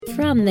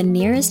From the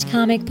nearest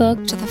comic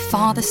book to the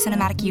farthest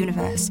cinematic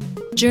universe.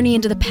 Journey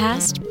into the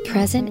past,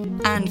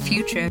 present, and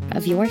future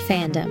of your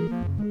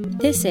fandom.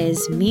 This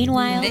is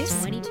Meanwhile.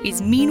 This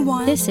is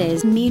Meanwhile. This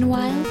is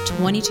Meanwhile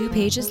 22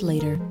 Pages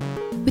Later.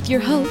 With your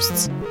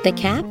hosts, The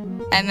Cap,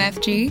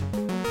 MFG,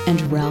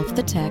 and Ralph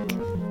the Tech.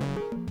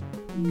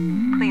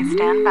 Please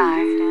stand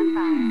by.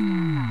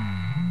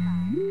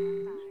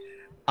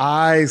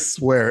 I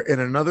swear,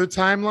 in another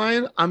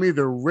timeline, I'm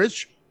either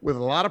rich with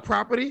a lot of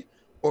property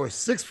or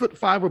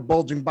 6'5" with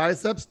bulging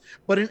biceps.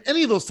 But in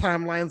any of those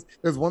timelines,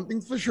 there's one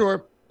thing for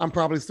sure: I'm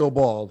probably still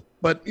bald.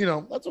 But you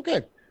know, that's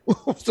okay.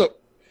 So,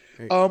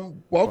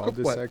 welcome. Bald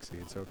is sexy.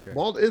 It's okay.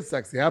 Bald is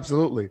sexy,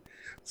 absolutely.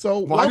 So,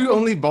 why do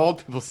only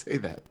bald people say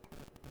that?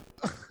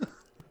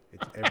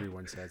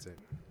 Everyone says it.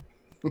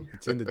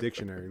 It's in the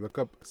dictionary. Look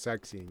up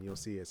sexy and you'll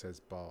see it says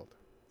bald.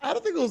 I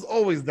don't think it was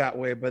always that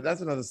way, but that's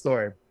another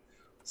story.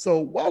 So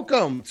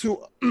welcome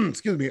to,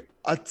 excuse me,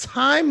 a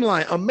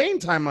main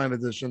timeline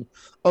edition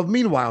of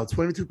Meanwhile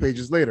 22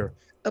 Pages Later,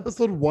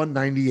 episode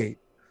 198.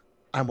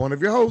 I'm one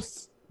of your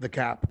hosts, The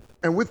Cap.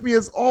 And with me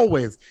as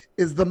always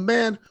is the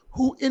man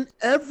who in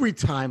every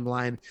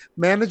timeline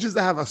manages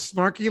to have a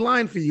snarky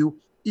line for you,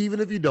 even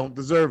if you don't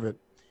deserve it.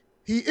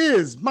 He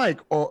is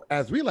Mike, or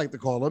as we like to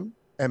call him,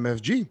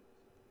 MFG.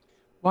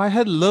 Why,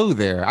 hello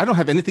there. I don't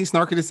have anything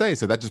snarky to say,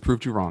 so that just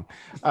proved you wrong.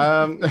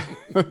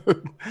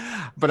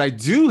 But I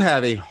do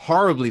have a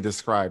horribly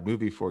described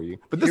movie for you.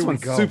 But this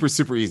one's super,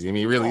 super easy. I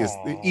mean, it really is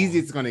the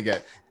easiest it's going to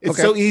get. It's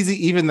so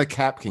easy, even the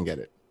Cap can get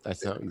it.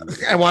 That's how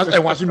easy. And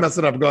watch me mess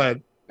it up. Go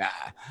ahead.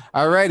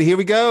 All right, here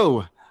we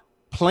go.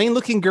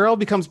 Plain-looking girl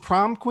becomes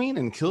prom queen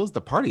and kills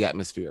the party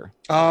atmosphere.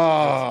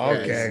 Oh,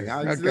 okay.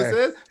 That's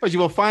it. But you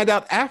will find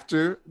out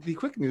after the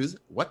quick news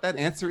what that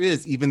answer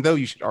is, even though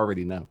you should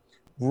already know.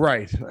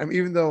 Right. I mean,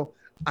 even though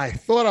I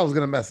thought I was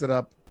going to mess it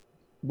up,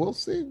 we'll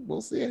see.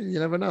 We'll see. You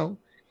never know.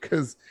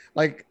 Because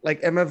like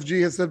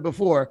MFG has said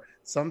before,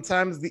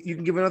 sometimes you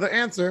can give another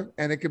answer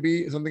and it could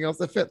be something else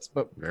that fits.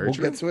 But we'll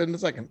get to it in a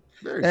second.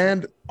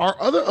 And our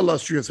other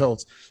illustrious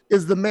host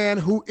is the man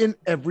who in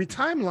every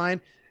timeline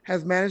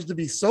has managed to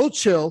be so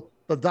chill,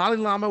 the Dalai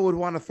Lama would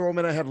want to throw him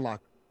in a headlock.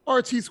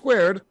 RT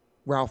squared,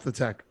 Ralph the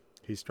Tech.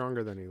 He's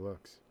stronger than he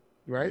looks.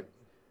 Right?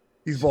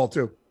 He's bald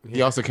too.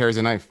 He also carries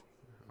a knife.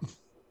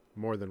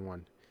 More than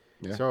one.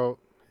 Yeah. So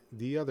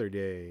the other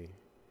day,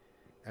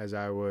 as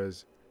I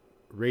was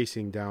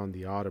racing down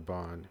the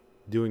Autobahn,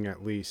 doing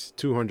at least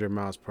 200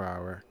 miles per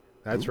hour.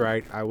 That's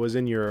right. I was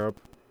in Europe.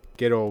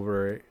 Get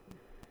over it.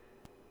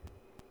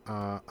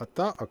 A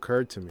thought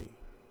occurred to me.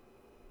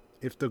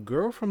 If the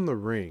girl from The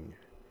Ring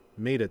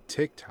made a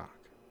TikTok,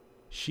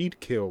 she'd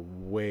kill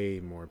way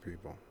more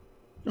people.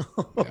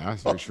 Yeah,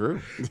 that's very true.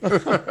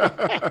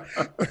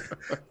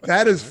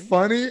 That is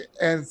funny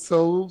and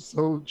so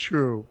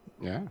true.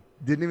 Yeah.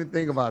 Didn't even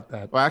think about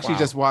that. Well, I actually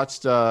just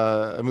watched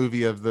a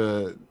movie of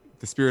the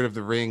Spirit of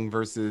the Ring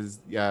versus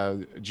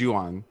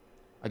Ju-on.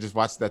 I just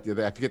watched that the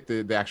other. I forget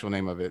the actual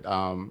name of it.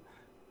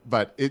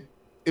 But it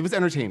was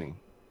entertaining.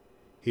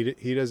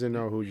 He doesn't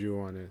know who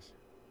Ju-on is.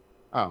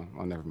 Oh,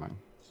 well, never mind.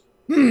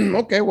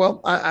 Okay,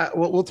 well,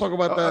 we'll talk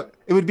about that.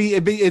 It'd be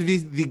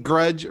The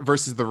Grudge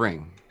versus The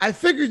Ring. I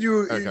figured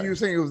you were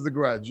saying it was The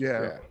Grudge,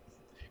 yeah,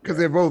 because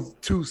they're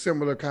both two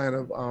similar kind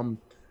of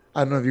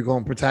I don't know if you call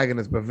them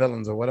protagonists, but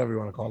villains or whatever you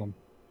want to call them.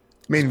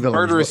 Main villains,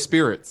 murderous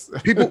spirits.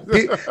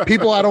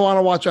 people I don't want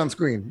to watch on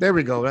screen. There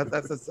we go.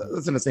 That's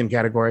in the same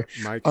category.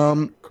 Mike,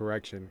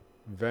 correction: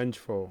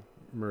 vengeful,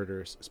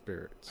 murderous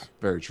spirits.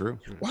 Very true.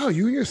 Wow,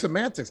 you and your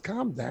semantics.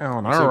 Calm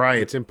down. All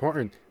right, it's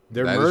important.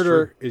 Their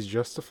murder is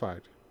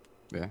justified.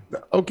 Yeah.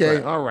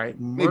 Okay. All right.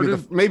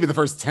 Maybe the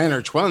first 10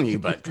 or 20,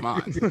 but come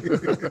on.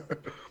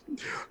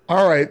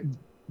 All right,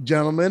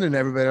 gentlemen, and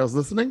everybody else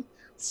listening.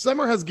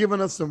 Summer has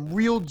given us some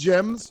real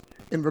gems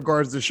in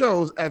regards to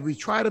shows as we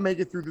try to make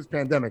it through this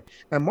pandemic.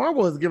 And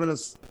Marvel has given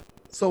us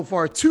so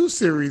far 2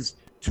 series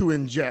to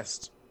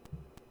ingest.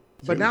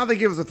 But now they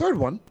give us a third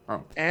one.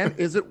 Oh. And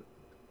is it...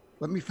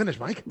 Let me finish,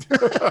 Mike.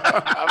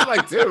 I'm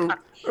like 2.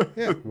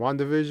 Yeah,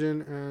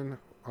 WandaVision and...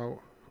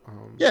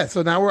 Yeah,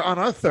 so now we're on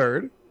our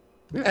third.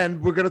 Yeah.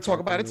 And we're going to talk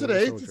about it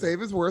today to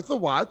save it's worth a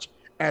watch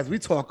as we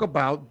talk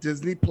about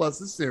Disney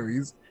Plus's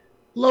series,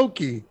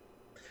 Loki.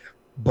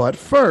 But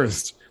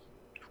first...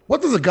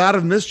 what does a God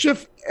of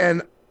Mischief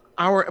and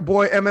our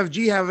boy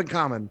MFG have in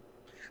common?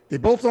 They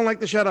both don't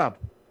like to shut up.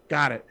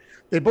 Got it.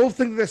 They both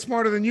think they're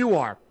smarter than you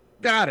are.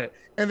 Got it.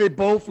 And they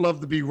both love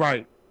to be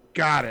right.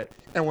 Got it.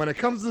 And when it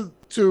comes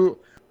to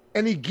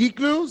any geek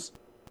news,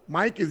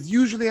 Mike is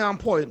usually on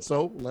point.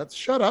 So let's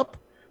shut up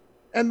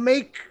and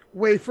make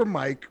way for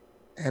Mike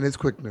and his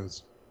quick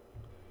news.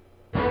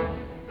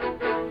 And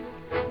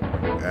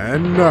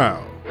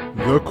now,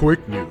 the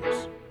quick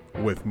news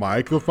with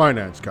Mike the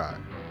Finance Guy.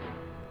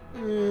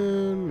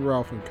 And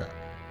Ralph and Cap.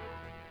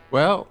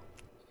 Well,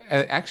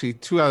 actually,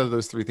 2 out of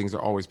those 3 things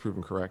are always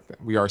proven correct.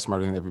 We are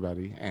smarter than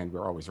everybody, and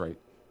we're always right.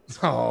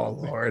 Oh,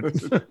 Lord.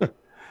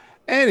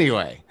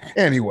 Anyway,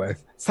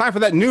 it's time for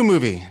that new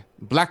movie,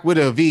 Black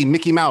Widow v.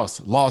 Mickey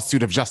Mouse,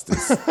 Lawsuit of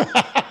Justice.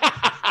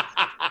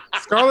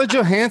 Scarlett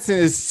Johansson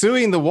is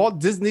suing the Walt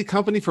Disney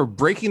Company for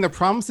breaking the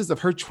promises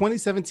of her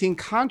 2017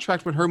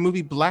 contract when her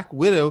movie Black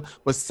Widow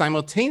was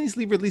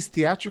simultaneously released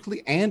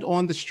theatrically and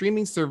on the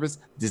streaming service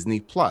Disney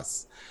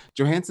Plus.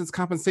 Johansson's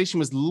compensation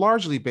was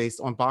largely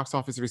based on box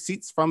office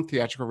receipts from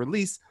theatrical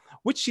release,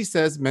 which she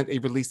says meant a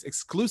release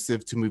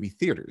exclusive to movie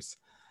theaters.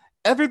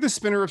 Ever the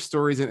spinner of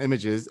stories and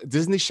images,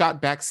 Disney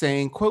shot back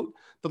saying, quote,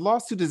 "The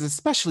lawsuit is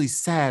especially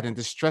sad and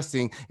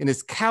distressing in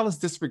its callous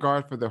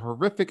disregard for the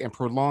horrific and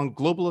prolonged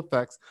global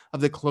effects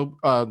of the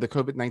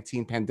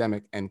COVID-19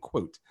 pandemic," end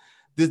quote.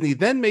 Disney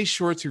then made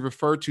sure to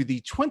refer to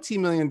the $20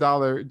 million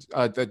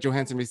that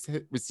Johansson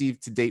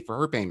received to date for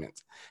her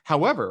payment.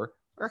 However,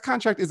 a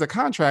contract is a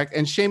contract,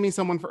 and shaming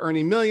someone for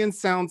earning millions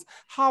sounds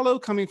hollow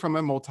coming from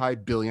a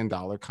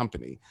multi-billion-dollar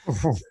company.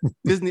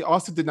 Disney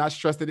also did not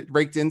stress that it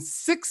raked in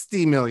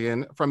 $60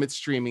 million from its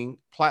streaming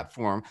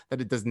platform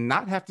that it does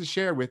not have to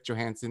share with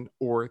Johansson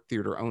or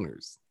theater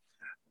owners.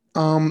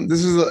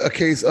 This is a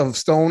case of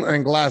stone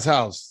and glass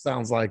house,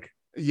 sounds like.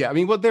 Yeah, I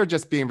mean, well, they're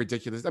just being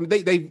ridiculous. I mean,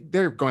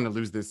 they're going to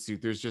lose this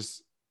suit. There's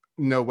just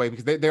no way,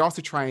 because they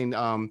also try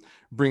and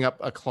bring up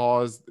a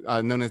clause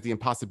known as the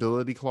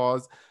impossibility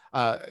clause.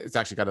 It's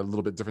actually got a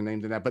little bit different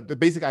name than that, but the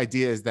basic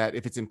idea is that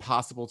if it's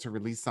impossible to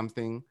release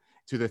something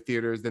to the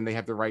theaters, then they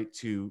have the right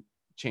to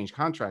change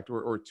contract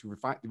or to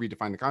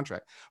redefine the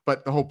contract.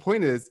 But the whole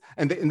point is,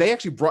 and they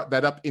actually brought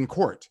that up in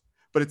court,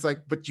 but it's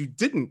like, but you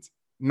didn't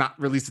not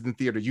release it in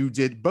theater. You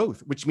did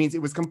both, which means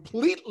it was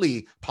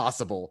completely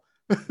possible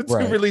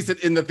to release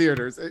it in the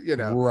theaters, you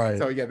know? Right.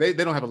 So yeah, they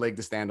don't have a leg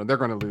to stand on. They're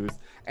going to lose,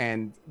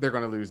 and they're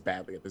going to lose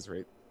badly at this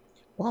rate.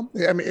 Well,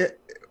 I mean,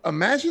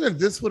 imagine if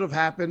this would have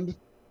happened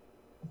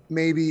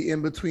maybe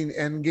in between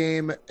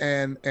Endgame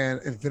and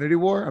Infinity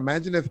War.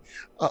 Imagine if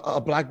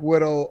a Black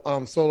Widow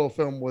solo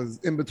film was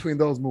in between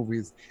those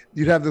movies.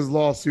 You'd have this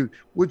lawsuit.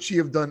 Would she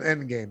have done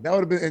Endgame? That would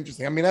have been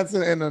interesting. I mean, that's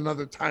in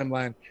another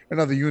timeline,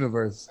 another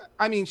universe.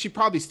 I mean, she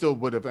probably still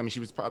would have. I mean, she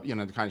was probably,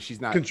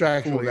 she's not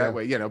contractual cool that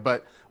way,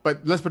 But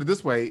let's put it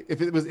this way: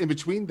 if it was in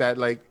between that,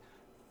 like,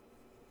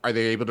 are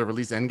they able to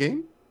release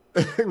Endgame?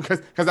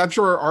 Because I'm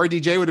sure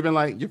RDJ would have been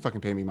like, "You're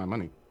fucking paying me my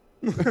money,"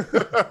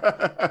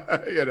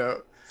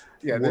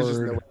 Yeah, there's just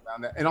no way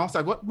around that. And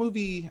also, what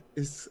movie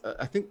is,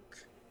 I think,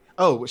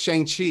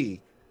 Shang-Chi.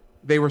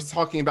 They were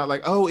talking about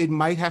like, it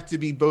might have to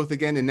be both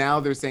again. And now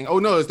they're saying,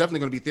 no, it's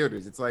definitely going to be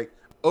theaters. It's like,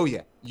 oh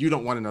yeah, you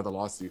don't want another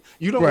lawsuit.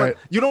 You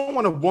don't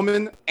want a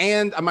woman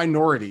and a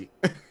minority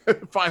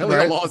filing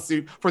a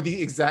lawsuit for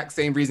the exact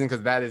same reason,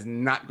 because that is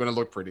not going to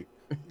look pretty.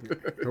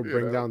 He'll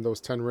bring down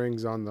those 10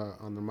 rings on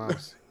the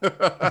mouse.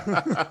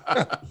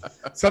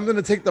 Something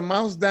to take the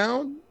mouse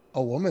down?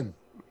 A woman.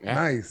 Yeah.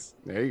 Nice.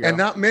 There you go. And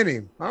not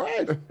many. All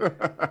right.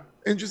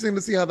 Interesting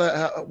to see how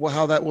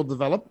that will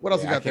develop. What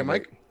else you got there,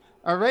 Mike?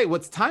 All right. Well,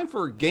 it's time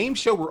for a game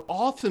show we're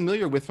all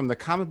familiar with from the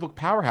comic book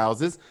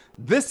powerhouses.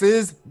 This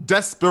is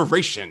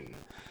Desperation.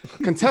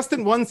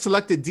 Contestant 1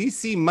 selected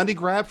DC Money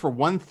Grab for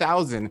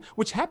 1,000,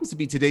 which happens to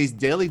be today's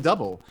Daily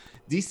Double.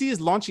 DC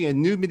is launching a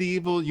new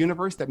medieval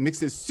universe that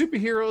mixes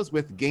superheroes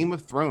with Game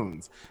of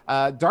Thrones.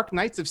 Dark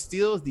Knights of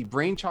Steel is the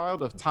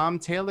brainchild of Tom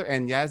Taylor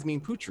and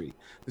Yasmin Putri.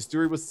 The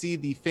story will see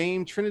the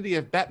famed trinity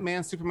of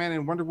Batman, Superman,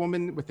 and Wonder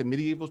Woman with a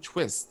medieval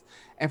twist.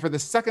 And for the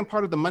second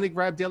part of the Money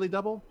Grab Daily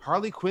Double,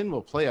 Harley Quinn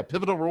will play a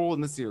pivotal role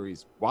in the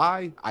series.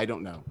 Why? I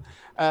don't know.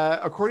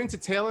 According to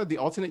Taylor, the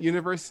alternate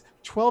universe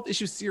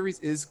 12-issue series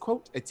is,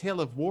 quote, a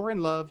tale of war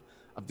and love,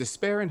 of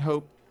despair and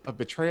hope, of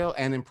betrayal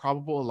and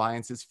improbable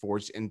alliances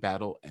forged in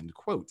battle, end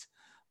quote.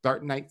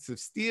 Dark Knights of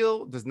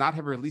Steel does not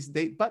have a release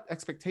date, but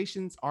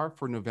expectations are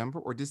for November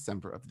or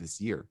December of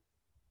this year.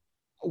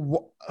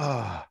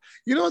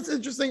 What's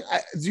interesting?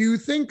 Do you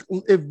think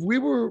if we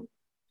were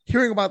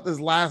hearing about this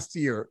last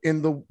year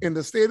in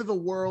the state of the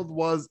world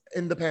was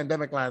in the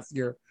pandemic last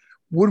year,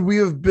 would we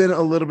have been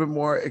a little bit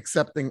more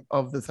accepting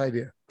of this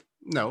idea?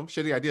 No,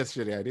 shitty idea is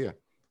shitty idea.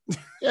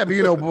 Yeah,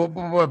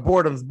 but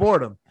boredom's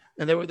boredom.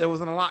 And there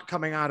wasn't a lot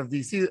coming out of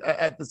DC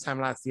at this time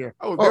last year.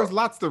 There's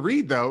lots to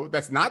read, though.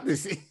 That's not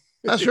DC.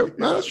 That's true.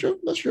 No, that's true.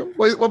 That's true.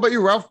 What about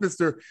you, Ralph,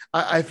 Mr.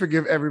 I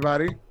forgive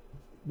everybody?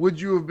 Would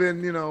you have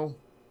been,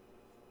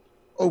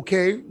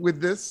 okay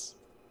with this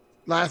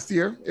last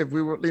year if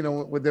we were,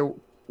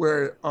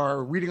 where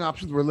our reading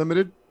options were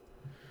limited?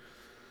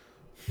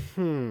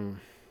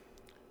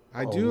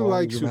 I do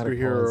like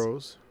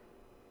superheroes.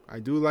 I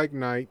do like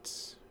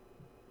knights.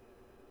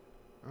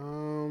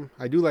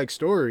 I do like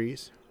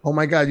stories. Oh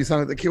my God, you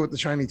sound like the kid with the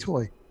shiny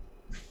toy.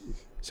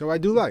 So I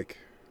do like.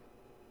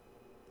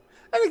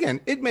 And again,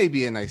 it may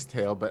be a nice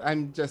tale, but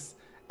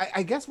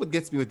I guess what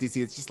gets me with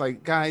DC, it's just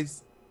like,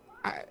 guys,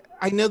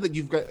 I know that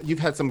you've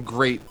had some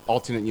great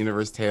alternate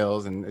universe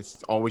tales, and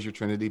it's always your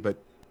Trinity, but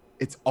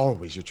it's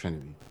always your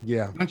Trinity.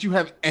 Yeah. Don't you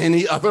have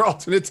any other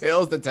alternate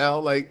tales to tell?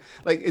 Like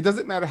it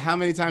doesn't matter how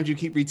many times you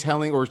keep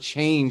retelling or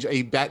change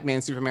a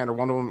Batman, Superman, or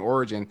Wonder Woman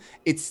origin,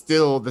 it's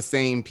still the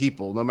same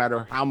people, no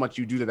matter how much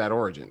you do to that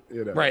origin.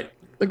 Right.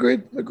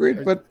 Agreed.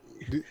 But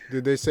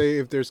did they say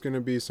if there's going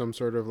to be some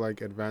sort of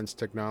like advanced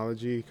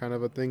technology kind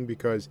of a thing?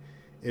 Because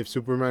if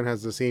Superman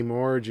has the same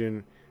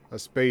origin a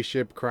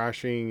spaceship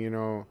crashing, you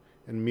know,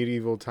 in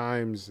medieval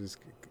times is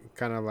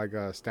kind of like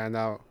a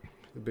standout,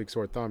 a big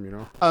sore thumb, you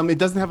know. It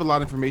doesn't have a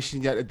lot of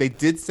information yet. They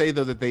did say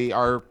though that they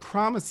are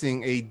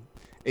promising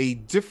a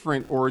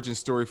different origin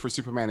story for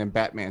Superman and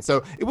Batman.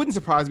 So it wouldn't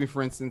surprise me,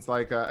 for instance,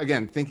 like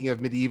again, thinking of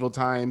medieval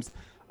times,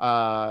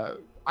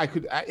 I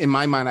could, in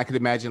my mind, I could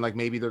imagine like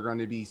maybe they're going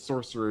to be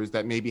sorcerers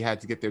that maybe had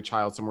to get their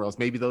child somewhere else.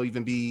 Maybe they'll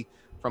even be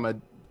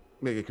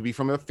maybe it could be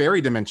from a fairy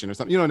dimension or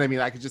something. You know what I mean?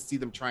 I could just see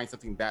them trying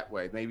something that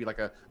way. Maybe like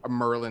a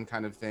Merlin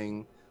kind of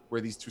thing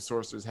where these two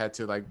sorcerers had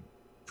to like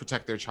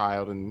protect their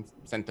child and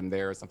sent them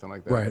there or something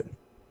like that. Right.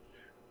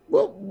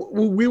 Well,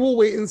 we will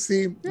wait and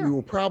see. Yeah. We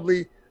will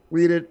probably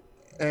read it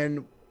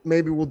and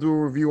maybe we'll do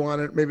a review on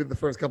it. Maybe the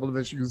first couple of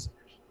issues,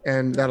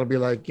 and that'll be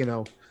like, you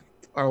know,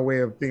 our way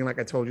of being like,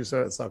 I told you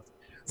so, it sucked.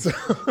 So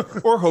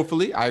or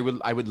hopefully I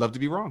would love to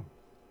be wrong.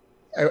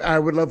 I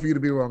would love for you to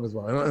be wrong as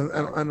well,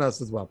 and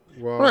us as well.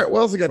 Well, all right, what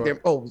else you got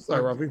there? Oh,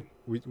 sorry, Rafi.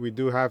 We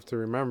do have to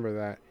remember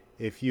that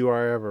if you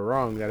are ever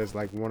wrong, that is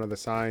like one of the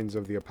signs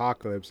of the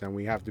apocalypse, and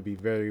we have to be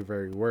very,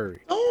 very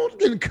worried.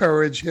 Don't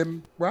encourage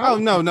him, Rob. Oh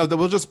no,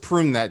 we'll just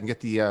prune that and get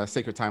the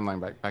sacred timeline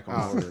back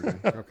on order again.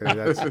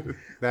 Okay,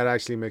 that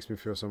actually makes me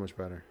feel so much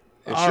better.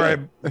 All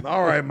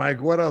right,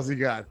 Mike. What else you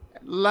got?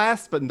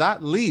 Last but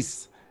not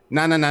least,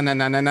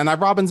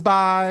 Robin's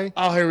by.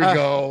 Oh, here we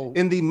go.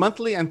 In the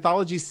monthly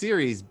anthology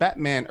series,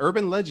 Batman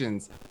Urban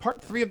Legends,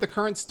 part 3 of the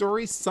current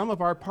story, Sum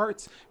of Our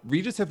Parts,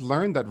 readers have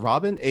learned that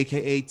Robin,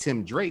 aka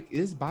Tim Drake,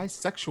 is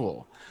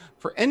bisexual.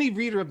 For any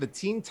reader of the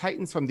Teen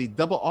Titans from the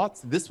double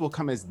aughts, this will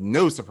come as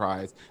no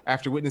surprise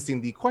after witnessing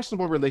the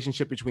questionable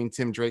relationship between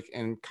Tim Drake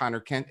and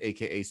Connor Kent,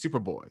 aka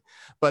Superboy.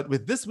 But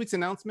with this week's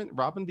announcement,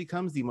 Robin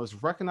becomes the most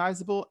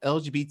recognizable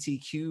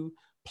LGBTQ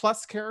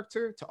plus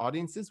character to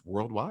audiences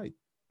worldwide.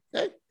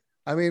 Hey,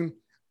 I mean,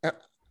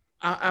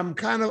 I'm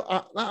kind of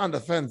not on the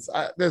fence.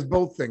 There's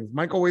both things.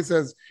 Mike always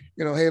says,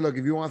 you know, hey, look,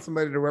 if you want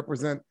somebody to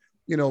represent,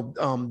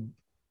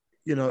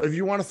 if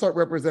you want to start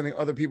representing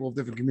other people of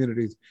different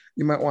communities,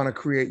 you might want to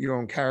create your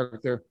own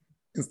character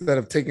instead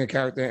of taking a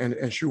character and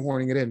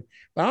shoehorning it in.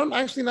 But I'm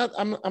actually not.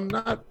 I'm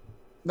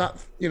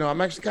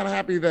actually kind of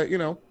happy that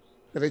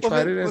that they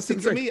tried it. Well, see,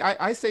 to me,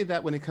 I say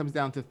that when it comes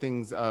down to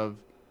things of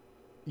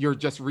you're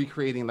just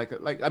recreating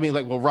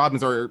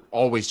Robins are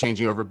always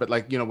changing over, but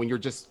when you're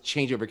just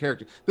changing over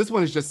character, this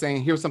one is just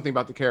saying here's something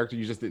about the character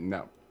you just didn't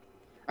know.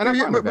 And I'm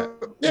fine with that.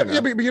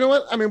 But you know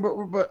what? I mean,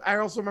 but I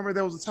also remember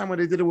there was a time when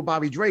they did it with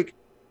Bobby Drake,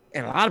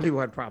 and a lot of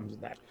people had problems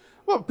with that.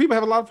 Well, people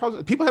have a lot of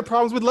problems. People had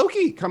problems with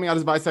Loki coming out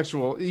as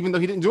bisexual, even though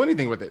he didn't do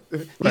anything with it.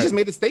 He just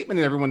made a statement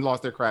and everyone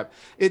lost their crap.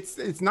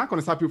 It's not going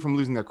to stop people from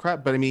losing their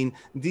crap, but I mean,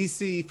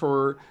 DC,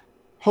 for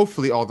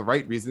hopefully all the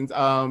right reasons,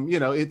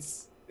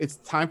 it's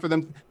time for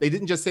them. They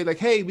didn't just say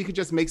hey, we could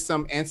just make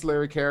some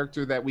ancillary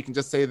character that we can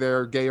just say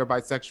they're gay or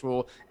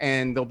bisexual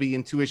and they'll be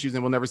in 2 issues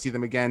and we'll never see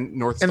them again.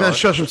 North Star. And then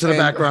shush them to the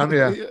background.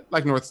 Yeah.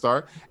 Like North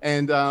Star.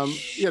 And,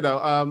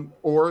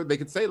 or they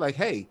could say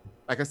hey,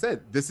 like I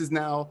said, this is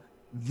now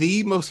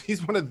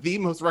he's one of the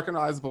most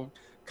recognizable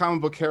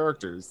comic book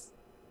characters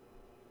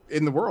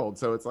in the world.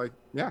 So it's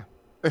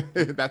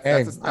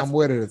that's I'm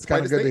with it. It's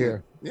kind of good to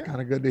hear. Yeah.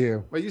 Kind of good to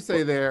hear. What you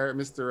say there,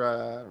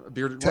 Mr.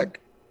 Bearded Tech? One?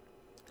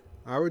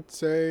 I would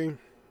say,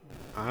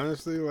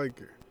 honestly,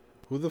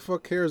 who the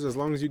fuck cares as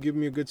long as you give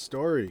me a good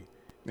story?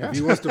 Yeah. If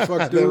he wants to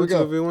fuck dudes,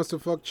 if he wants to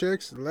fuck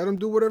chicks, let him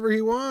do whatever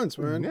he wants,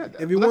 man. Yeah,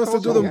 if he wants to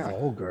do them,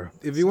 vulgar.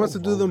 If he wants to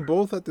do them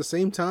both at the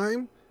same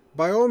time,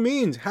 by all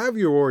means, have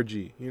your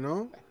orgy.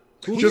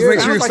 Just make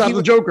sure you stop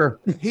the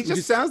Joker. He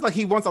just sounds like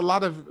he wants a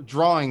lot of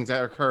drawings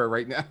that occur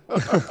right now.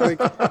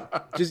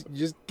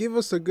 just give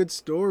us a good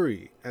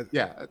story.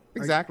 Yeah,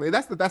 exactly.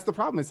 That's the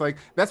problem. It's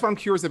that's what I'm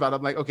curious about.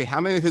 I'm okay,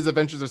 how many of his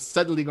adventures are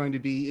suddenly going to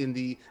be in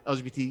the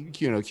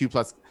LGBTQ, Q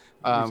plus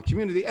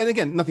community? And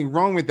again, nothing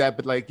wrong with that,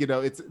 but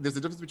there's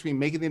a difference between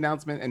making the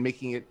announcement and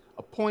making it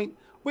a point,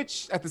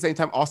 which at the same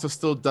time also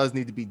still does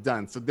need to be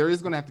done. So there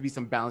is going to have to be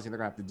some balancing they're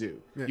going to have to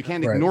do. Yeah. You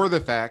can't ignore the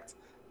fact.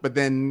 But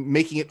then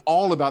making it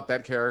all about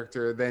that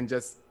character then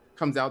just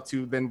comes out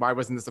to then why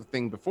wasn't this a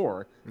thing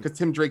before? Because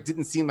Tim Drake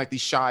didn't seem like the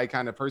shy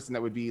kind of person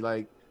that would be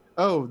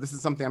oh, this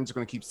is something I'm just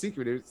going to keep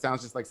secret. It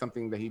sounds just like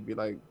something that he'd be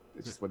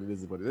it's just what it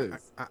is what it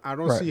is. I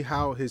don't see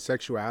how his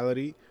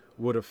sexuality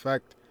would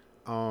affect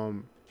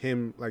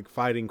him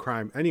fighting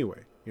crime anyway,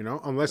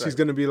 unless he's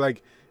going to be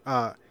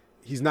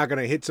he's not going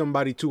to hit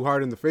somebody too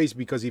hard in the face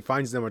because he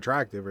finds them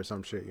attractive or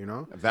some shit,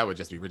 That would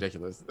just be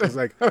ridiculous. It's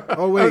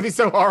oh wait. That would be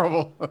so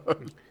horrible.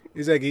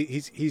 He's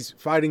he's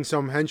fighting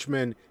some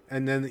henchman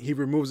and then he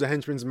removes the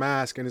henchman's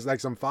mask and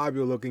it's some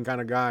Fabio looking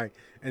kind of guy.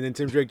 And then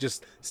Tim Drake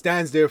just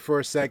stands there for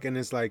a second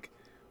and it's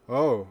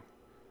oh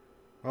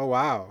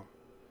wow.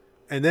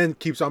 And then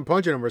keeps on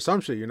punching him or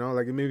some shit,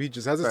 maybe he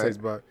just hesitates,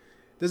 but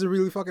it doesn't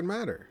really fucking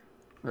matter.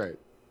 Right.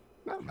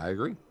 No, I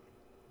agree.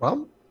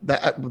 Well,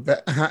 that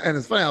and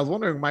it's funny, I was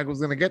wondering if Mike was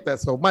going to get that.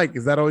 So Mike,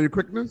 is that all your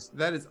quick news?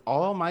 That is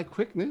all my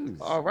quick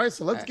news. All right,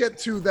 so let's get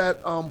to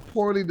that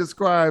poorly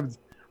described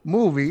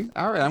movie.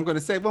 All right, I'm going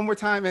to say it one more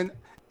time, and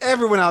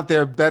everyone out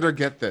there better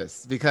get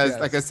this because, Yes.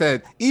 like I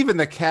said, even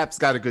the Caps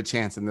got a good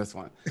chance in this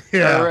one.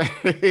 Yeah. All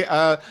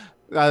right.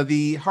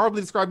 The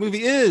horribly described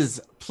movie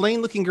is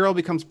plain-looking girl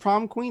becomes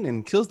prom queen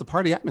and kills the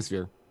party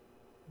atmosphere.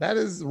 That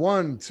is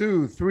 1,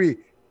 2, 3.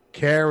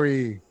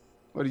 Carrie.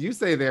 What do you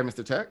say there,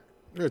 Mr. Tech?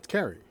 It's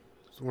Carrie.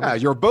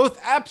 It's You're both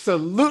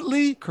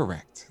absolutely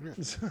correct.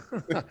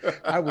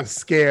 I was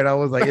scared. I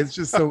was like, it's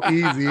just so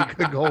easy. It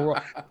could go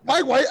wrong.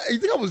 Mike, why? You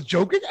think I was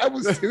joking? I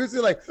was seriously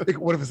like,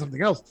 what if it's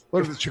something else?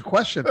 What if it's your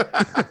question?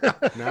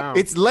 now,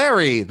 It's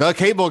Larry, the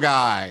cable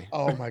guy.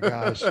 Oh my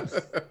gosh.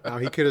 now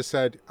he could have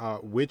said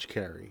which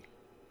Carrie,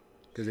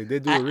 because they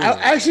did do a I remake.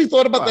 actually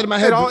thought about that in my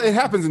head. It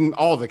happens in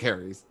all the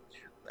Carries.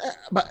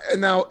 But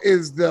now,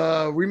 is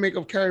the remake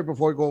of Carrie,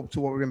 before we go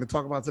to what we're going to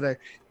talk about today,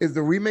 is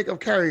the remake of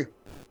Carrie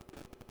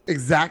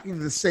exactly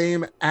the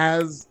same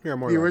as Yeah,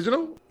 more the or less.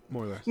 original?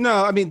 More or less.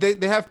 No, I mean they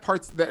have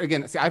parts that,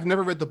 again, see, I've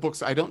never read the book,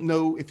 so I don't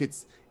know if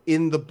it's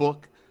in the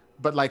book,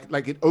 but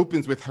like it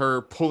opens with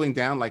her pulling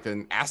down like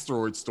an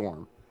asteroid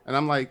storm, and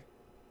I'm like,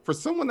 for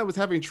someone that was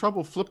having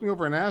trouble flipping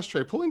over an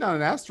ashtray, pulling down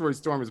an asteroid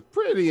storm is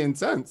pretty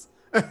intense.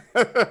 You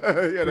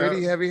know?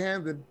 Pretty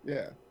heavy-handed.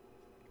 Yeah,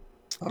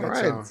 All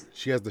That's, right.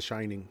 she has The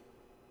Shining.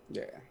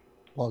 yeah.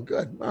 Well,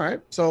 good. All right.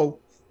 So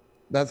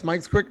that's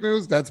Mike's quick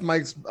news. That's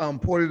Mike's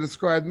poorly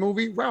described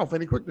movie. Ralph,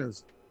 any quick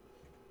news?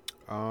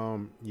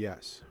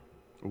 Yes,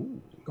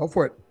 Ooh, Go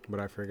for it. but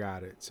I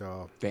forgot it.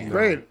 So damn.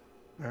 Great.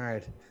 All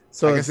right.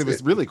 So I guess it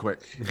was really quick.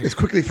 it's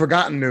quickly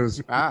forgotten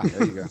news. Ah,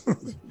 there you go.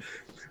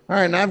 All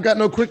right. Now I've got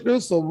no quick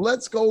news, so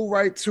let's go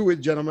right to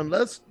it, gentlemen.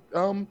 Let's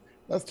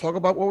talk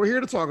about what we're here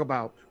to talk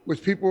about,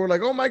 which people were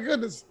like, "Oh my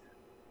goodness,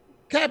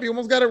 Cap, you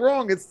almost got it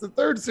wrong. It's the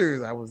third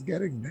series." I was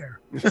getting there.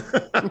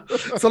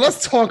 So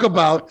let's talk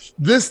about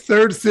this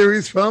third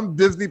series from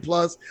Disney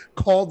Plus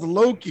called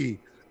Loki.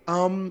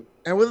 And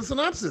with a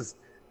synopsis,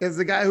 is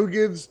the guy who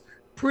gives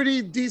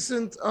pretty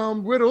decent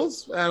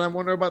riddles, and I'm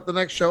wondering about the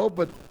next show,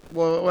 but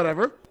well,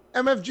 whatever.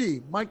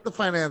 MFG, Mike the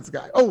finance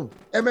guy. Oh,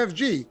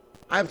 MFG.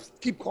 I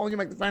keep calling you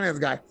Mike the finance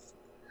guy.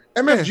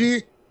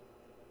 MFG,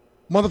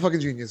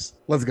 motherfucking genius.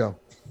 Let's go.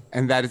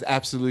 And that is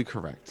absolutely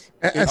correct.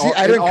 And In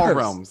I didn't all curse.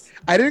 realms,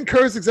 I didn't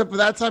curse except for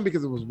that time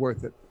because it was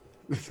worth it.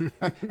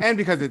 and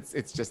because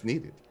it's just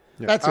needed.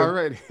 That's it. All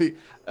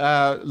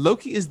right.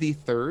 Loki is the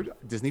third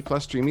Disney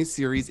Plus streaming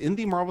series in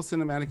the Marvel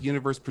Cinematic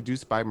Universe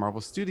produced by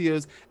Marvel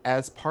Studios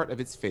as part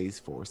of its Phase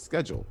 4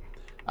 schedule.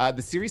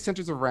 The series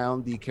centers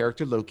around the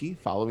character Loki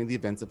following the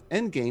events of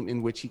Endgame,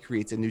 in which he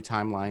creates a new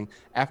timeline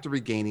after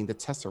regaining the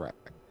Tesseract.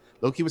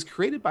 Loki was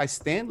created by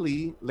Stan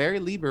Lee, Larry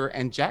Lieber,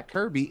 and Jack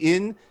Kirby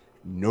in,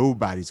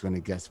 nobody's going to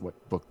guess what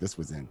book this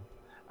was in.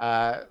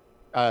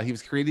 He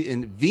was created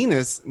in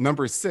Venus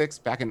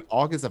 #6 back in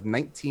August of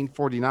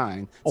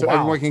 1949. Oh, So wow.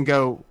 everyone can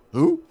go,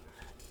 who?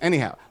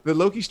 Anyhow, the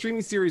Loki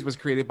streaming series was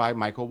created by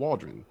Michael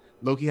Waldron.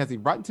 Loki has a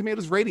Rotten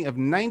Tomatoes rating of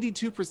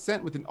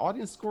 92% with an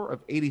audience score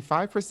of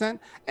 85%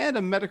 and a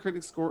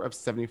Metacritic score of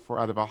 74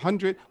 out of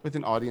 100 with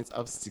an audience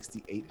of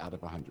 68 out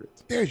of 100.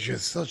 They're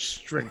just such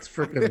strict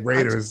freaking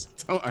raters.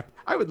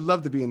 I would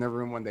love to be in their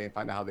room one day and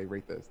find out how they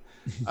rate this.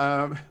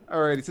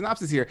 Alrighty,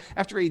 synopsis here.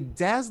 After a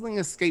dazzling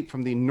escape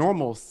from the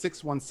normal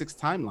 616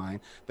 timeline,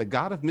 the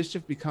God of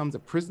Mischief becomes a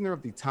prisoner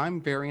of the Time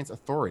Variance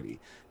Authority.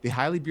 The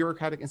highly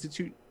bureaucratic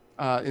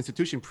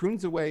institution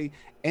prunes away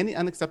any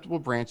unacceptable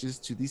branches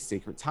to the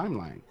sacred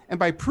timeline. And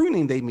by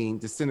pruning, they mean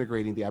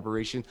disintegrating the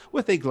aberration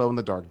with a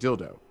glow-in-the-dark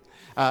dildo.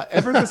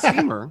 Ever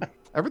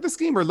the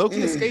schemer,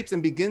 Loki escapes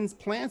and begins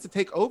plans to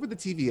take over the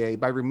TVA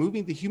by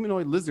removing the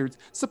humanoid lizards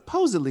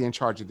supposedly in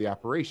charge of the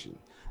operation.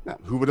 Now,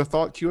 who would have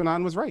thought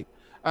QAnon was right?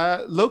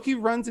 Loki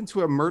runs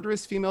into a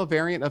murderous female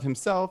variant of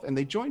himself, and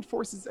they join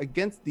forces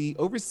against the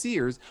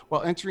Overseers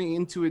while entering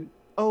into an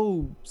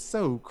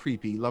so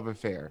creepy love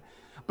affair.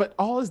 But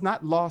all is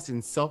not lost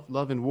in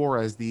self-love and war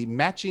as the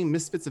matching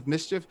misfits of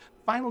mischief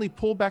finally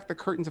pull back the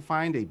curtain to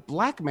find a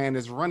black man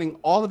is running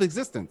all of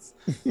existence.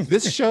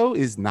 This show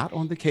is not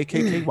on the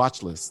KKK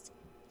watch list.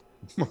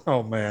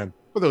 Oh, man.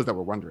 For those that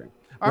were wondering.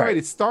 All right,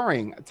 it's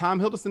starring Tom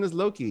Hiddleston as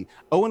Loki,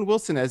 Owen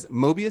Wilson as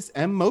Mobius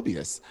M.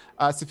 Mobius,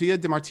 Sophia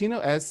DiMartino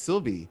as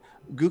Sylvie,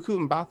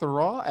 Guku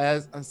Mbatha-Raw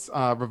as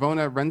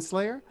Ravonna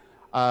Renslayer,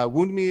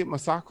 Wunmi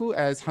Mosaku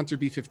as Hunter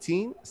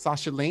B-15,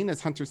 Sasha Lane as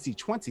Hunter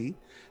C-20,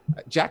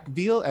 Jack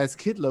Veal as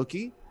Kid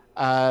Loki,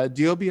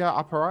 Diobia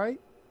Aparai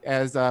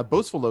as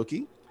Boastful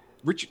Loki,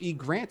 Richard E.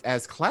 Grant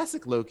as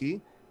Classic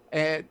Loki,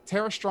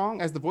 Tara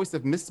Strong as the voice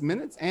of Miss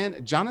Minutes,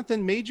 and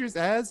Jonathan Majors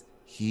as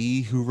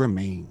He Who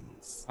Remains.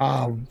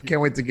 Can't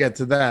wait to get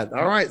to that.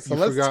 All right, so You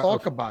let's forgot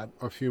talk about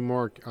a few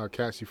more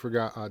cats. You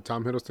forgot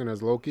Tom Hiddleston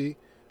as Loki,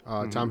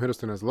 Tom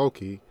Hiddleston as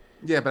Loki,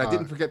 Yeah, but I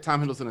didn't forget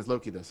Tom Hiddleston as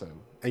Loki, though. So.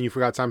 and you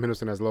forgot Tom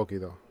Hiddleston as Loki,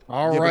 though.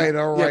 All right.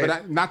 Yeah,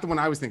 but not the one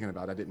I was thinking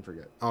about. I didn't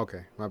forget.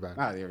 Okay, my bad.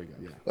 There we go.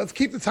 Yeah. Let's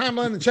keep the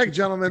timeline in check,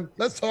 gentlemen.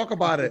 Let's talk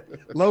about it.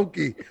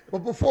 Loki. But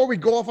before we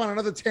go off on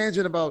another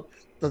tangent about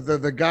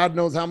the God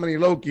knows how many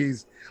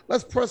Lokis,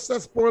 let's press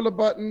that spoiler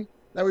button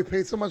that we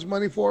paid so much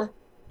money for.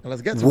 And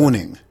let's get to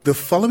Warning. The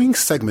following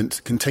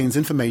segment contains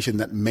information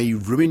that may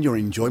ruin your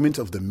enjoyment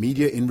of the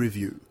media in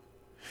review.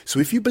 So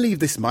if you believe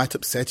this might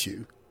upset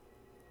you,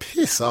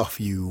 piss off,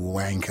 you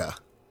wanker.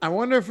 I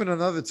wonder if in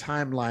another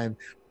timeline,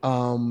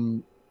 Mr.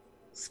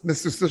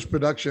 Stush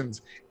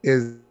Productions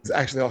is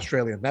actually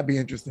Australian. That'd be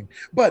interesting.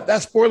 But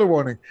that spoiler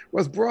warning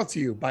was brought to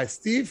you by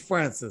Steve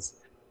Francis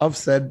of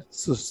said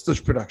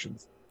Stush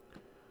Productions.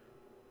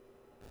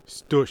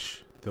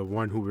 Stush, the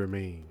one who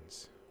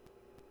remains.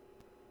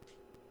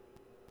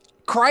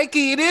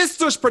 Crikey, it is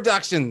Stush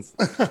Productions.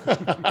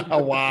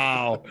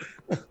 Wow.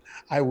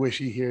 I wish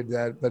he heard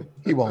that, but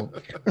he won't.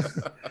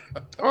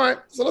 All right,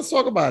 so let's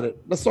talk about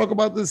it. Let's talk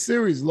about this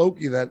series,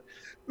 Loki, that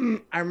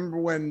I remember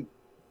when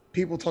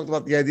people talked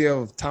about the idea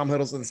of Tom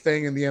Hiddleston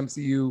staying in the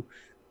MCU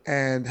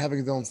and having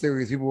his own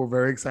series. People were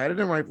very excited,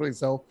 and rightfully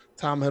so.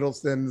 Tom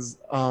Hiddleston's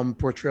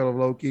portrayal of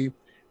Loki,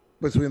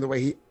 between the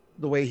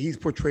way he's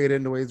portrayed it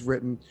and the way it's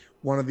written,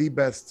 one of the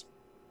best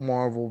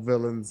Marvel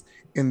villains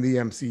in the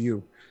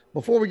MCU.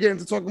 Before we get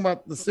into talking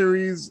about the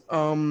series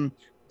in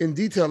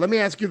detail, let me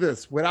ask you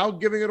this, without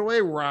giving it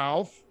away,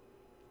 Ralph.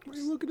 What are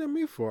you looking at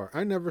me for?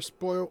 I never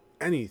spoil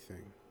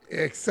anything.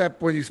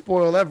 Except when you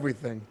spoil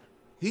everything.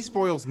 He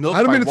spoils milk.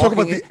 I don't mean to talk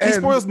about the end. He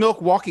spoils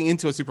milk walking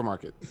into a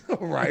supermarket.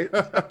 Right.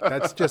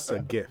 That's just a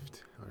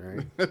gift. All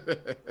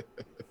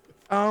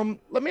right.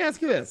 Let me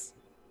ask you this.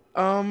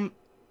 No,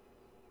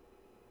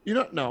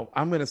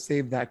 I'm gonna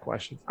save that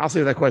question. I'll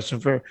save that question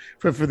for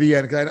the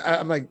end, because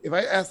I'm like, if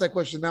I ask that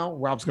question now,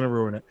 Rob's gonna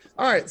ruin it.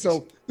 All right,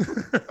 so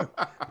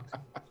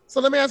so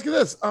let me ask you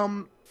this.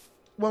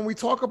 When we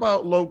talk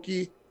about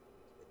Loki,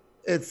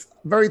 it's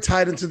very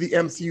tied into the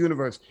MCU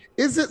universe.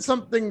 Is it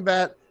something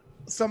that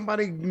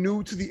somebody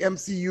new to the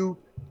MCU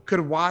could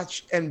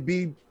watch and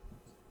be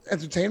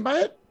entertained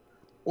by it?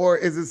 Or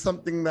is it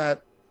something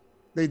that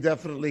they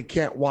definitely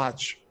can't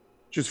watch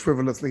just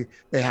frivolously?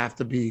 They have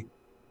to be,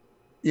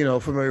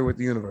 familiar with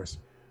the universe.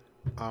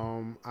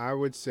 I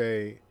would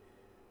say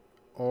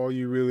all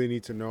you really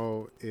need to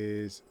know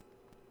is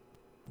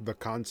the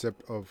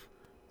concept of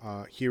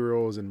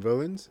heroes and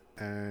villains,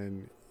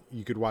 and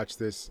you could watch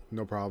this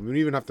no problem. You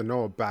don't even have to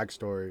know a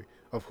backstory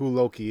of who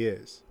Loki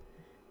is,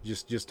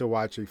 just to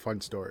watch a fun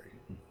story.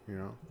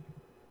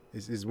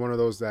 It's one of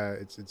those that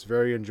it's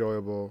very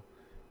enjoyable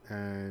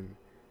and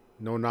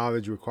no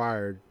knowledge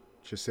required.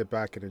 Just sit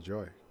back and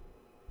enjoy.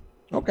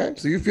 Okay,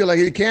 so you feel like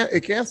it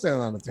can't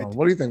stand on its own.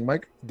 What do you think,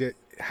 Mike?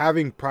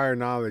 Having prior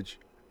knowledge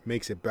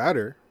makes it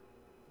better.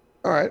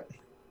 All right,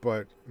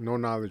 but no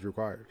knowledge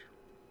required.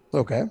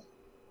 Okay.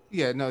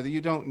 Yeah, no, you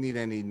don't need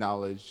any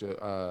knowledge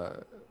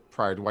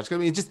prior to watching. I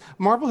mean, just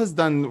Marvel has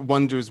done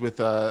wonders with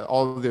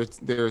all of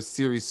their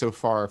series so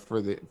far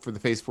for the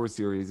Phase 4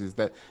 series, is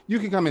that you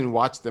can come and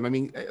watch them. I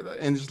mean,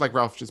 and just like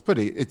Ralph just put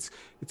it, it's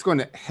going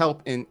to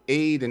help and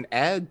aid and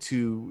add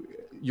to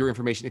your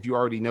information if you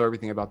already know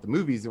everything about the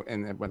movies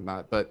and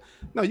whatnot. But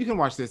no, you can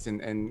watch this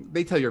and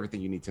they tell you everything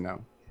you need to know.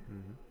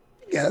 Mm-hmm.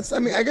 Yes, I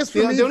mean, I guess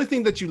for me, the only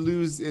thing that you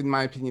lose, in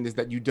my opinion, is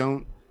that you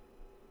don't.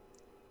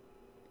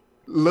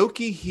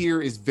 Loki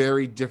here is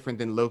very different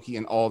than Loki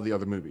in all the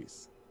other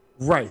movies.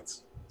 Right.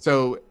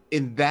 So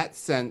in that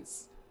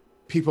sense,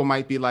 people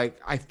might be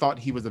like, I thought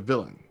he was a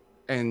villain.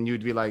 And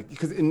you'd be like,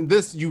 because in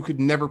this, you could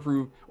never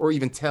prove or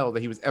even tell that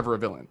he was ever a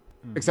villain,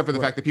 except for the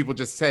fact that people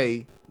just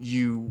say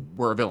you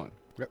were a villain.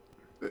 Yep.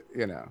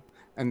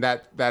 And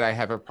that I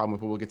have a problem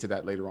with, but we'll get to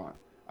that later on.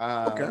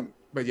 Okay.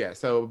 But yeah,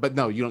 but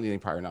no, you don't need any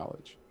prior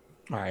knowledge.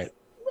 All right.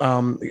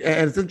 And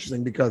it's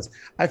interesting because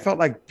I felt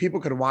like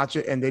people could watch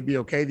it and they'd be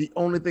okay. The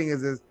only thing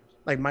is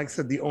like Mike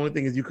said, the only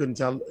thing is you couldn't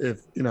tell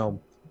if,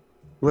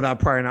 without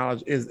prior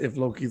knowledge, is if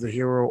Loki's a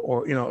hero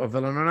or, a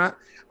villain or not.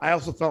 I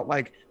also felt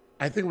like,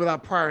 I think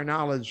without prior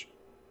knowledge,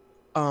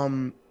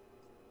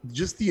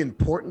 just the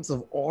importance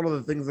of all of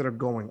the things that are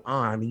going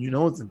on,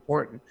 it's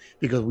important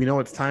because we know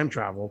it's time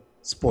travel,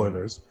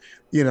 spoilers,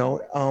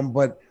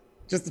 but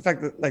just the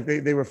fact that like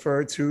they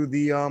refer to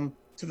the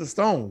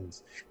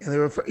stones, and they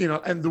refer,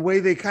 and the way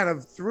they kind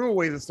of threw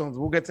away the stones,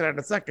 we'll get to that in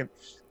a second,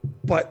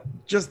 but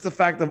just the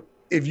fact of,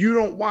 if you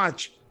don't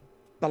watch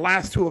the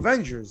last two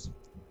Avengers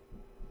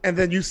and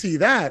then you see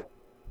that,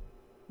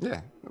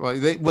 yeah,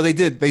 they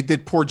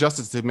did poor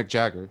justice to Mick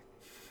Jagger.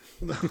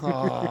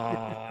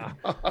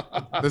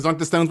 Those aren't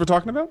the stones we're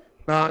talking about?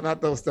 No,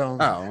 not those stones.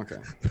 Oh, okay.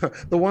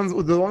 the ones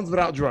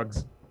without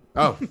drugs.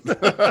 Oh.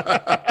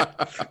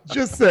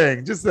 just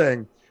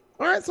saying.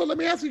 All right, so let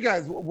me ask you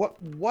guys,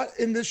 what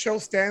in this show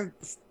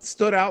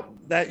stood out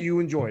that you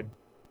enjoyed?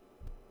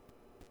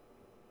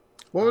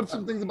 What were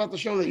some things about the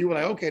show that you were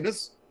like, okay,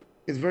 this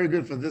is very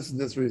good for this and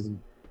this reason?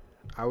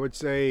 I would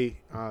say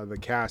the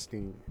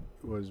casting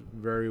was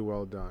very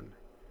well done.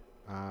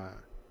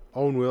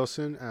 Owen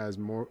Wilson as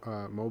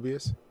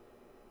Mobius,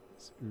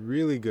 it's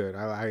really good.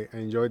 I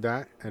enjoyed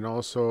that. And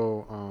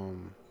also,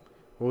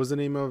 what was the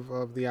name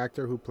of the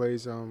actor who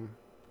plays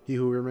He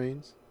Who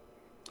Remains?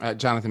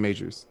 Jonathan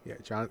Majors.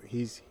 Yeah,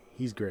 he's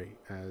great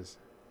as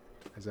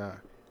a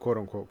quote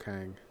unquote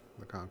Kang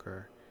the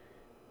Conqueror.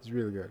 He's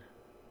really good.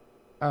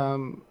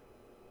 I'll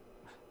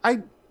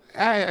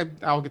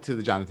get to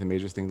the Jonathan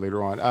Majors thing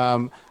later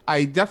on.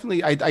 I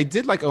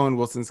did like Owen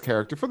Wilson's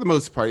character for the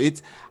most part.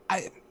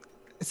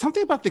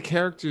 something about the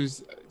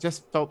characters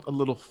just felt a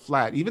little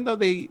flat, even though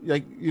they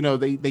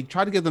they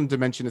try to give them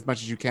dimension as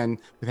much as you can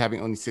with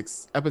having only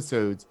 6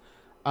 episodes.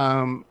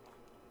 There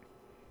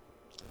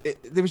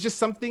was just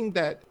something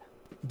that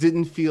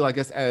didn't feel, I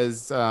guess,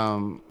 as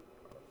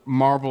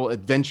Marvel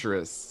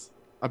adventurous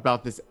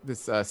about this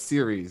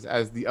series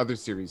as the other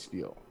series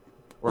feel,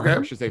 or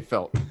I should say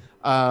felt.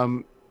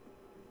 I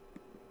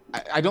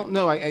don't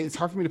know. It's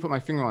hard for me to put my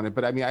finger on it,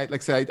 but I mean, like I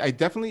said, I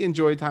definitely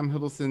enjoyed Tom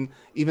Hiddleston,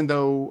 even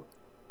though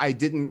I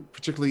didn't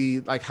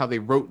particularly like how they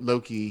wrote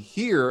Loki.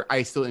 Here,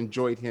 I still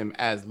enjoyed him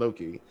as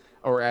Loki,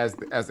 or as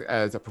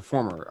a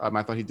performer.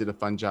 I thought he did a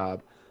fun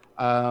job,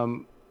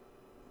 and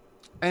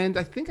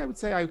I think I would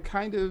say I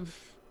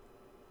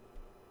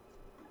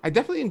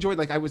definitely enjoyed.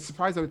 Like, I was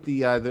surprised with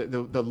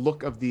the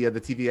look of the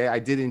TVA. I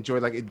did enjoy.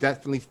 Like, it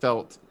definitely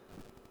felt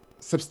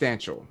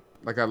substantial.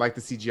 Like, I like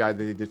the CGI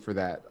that they did for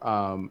that.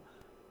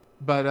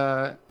 But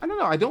I don't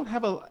know. I don't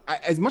have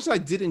as much as I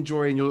did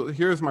enjoy, and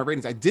here's my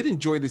ratings. I did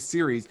enjoy the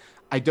series.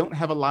 I don't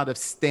have a lot of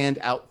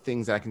standout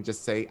things that I can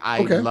just say I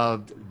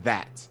loved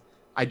that.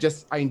 I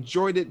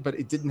enjoyed it, but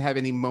it didn't have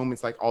any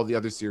moments like all the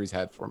other series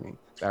had for me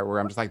where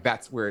I'm just like,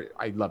 that's where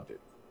I loved it.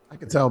 I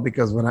can tell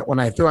because when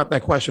I threw out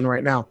that question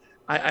right now,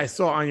 I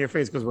saw on your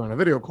face, because we're on a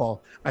video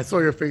call, I saw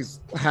your face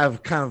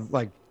have kind of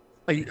like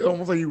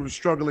almost like you were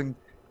struggling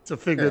to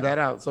figure that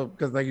out. So,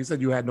 because like you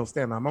said, you had no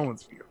standout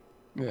moments for you.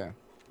 Yeah.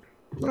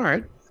 All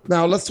right.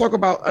 Now let's talk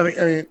about. I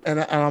mean, and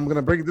I'm going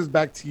to bring this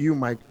back to you,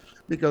 Mike,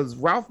 because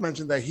Ralph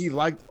mentioned that he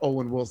liked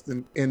Owen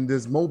Wilson in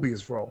this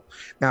Mobius role.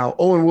 Now,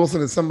 Owen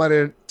Wilson is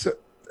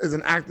is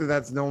an actor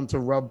that's known to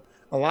rub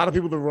a lot of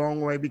people the wrong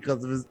way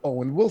because of his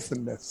Owen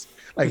Wilson-ness.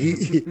 Like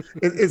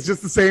it's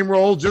just the same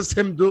role, just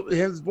him do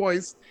his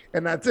voice,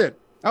 and that's it.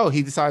 Oh,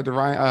 he decided to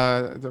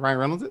Ryan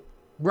Reynolds it.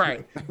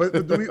 Right.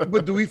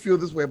 But do we feel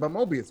this way about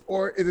Mobius,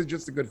 or is it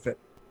just a good fit?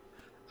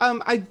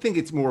 I think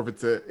it's more of it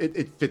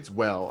fits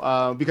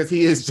well because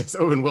he is just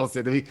Owen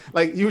Wilson.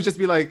 You would just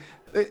be like,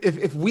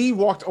 if we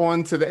walked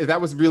on to if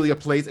that was really a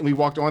place and we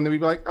walked on, then we'd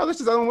be like, oh, that's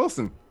just Owen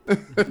Wilson.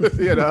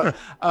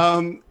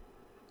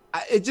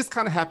 It just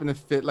kind of happened to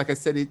fit. Like I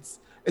said, it's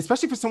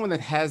especially for someone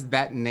that has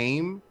that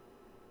name.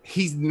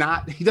 He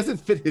doesn't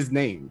fit his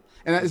name.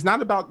 And it's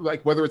not about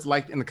like whether it's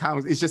like in the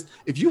comics. It's just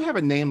if you have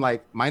a name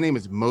like my name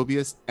is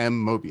Mobius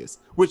M. Mobius,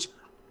 which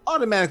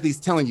automatically is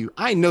telling you,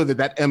 I know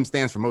that M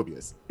stands for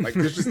Mobius. Like,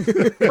 first,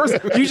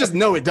 you just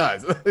know it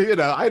does.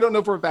 I don't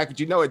know for a fact, but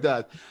you know it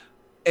does.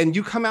 And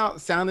you come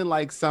out sounding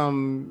like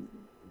some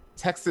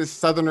Texas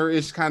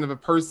Southerner-ish kind of a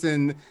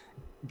person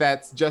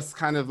that's just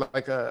kind of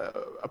like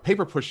a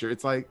paper pusher.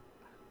 It's like,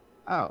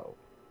 oh.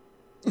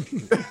 You're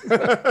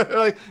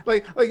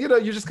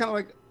just kind of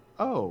like,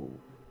 oh.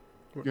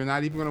 You're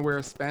not even going to wear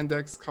a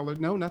spandex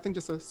colored? No, nothing,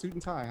 just a suit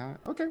and tie, huh?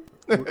 Okay.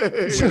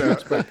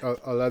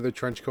 A leather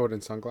trench coat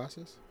and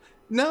sunglasses?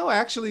 No,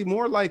 actually,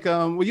 more like,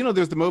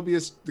 there's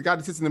the guy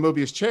that sits in the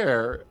Mobius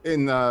chair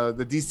in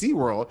the DC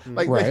world.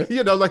 Like, right.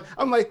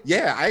 I'm like,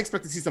 yeah, I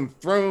expect to see some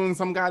throne,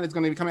 some guy that's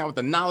going to be coming out with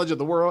the knowledge of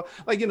the world.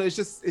 Like, it's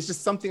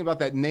just something about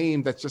that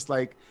name that's just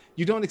like,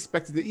 you don't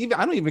expect it to, even,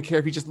 I don't even care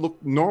if he just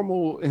looked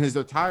normal in his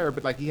attire,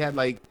 but like he had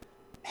like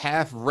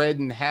half red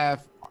and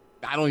half,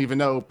 I don't even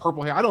know,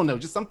 purple hair. I don't know.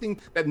 Just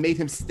something that made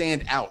him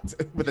stand out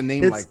with a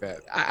name like that.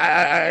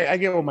 I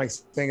get what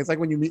Mike's saying. It's like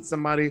when you meet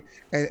somebody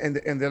and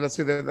they're, let's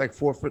say they're like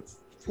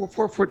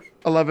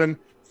 4'11",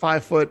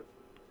 5 foot,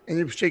 and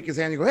you shake his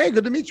hand. You go, "Hey,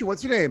 good to meet you.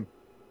 What's your name?"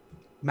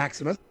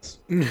 Maximus.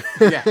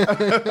 Yeah.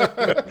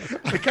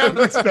 I kind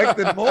of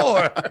expected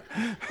more.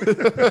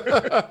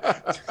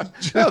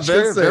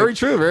 Very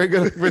true. Very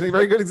good.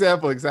 Very good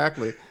example.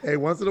 Exactly. Hey,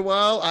 once in a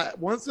while,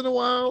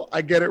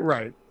 I get it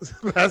right.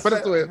 That's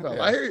just the way it felt.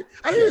 Yeah.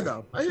 I hear you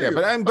though. I hear you.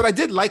 But I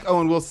did like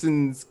Owen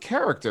Wilson's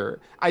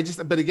character.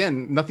 But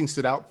again, nothing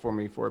stood out for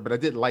me for it. But I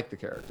did like the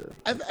character.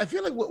 I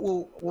feel like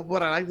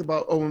what I liked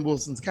about Owen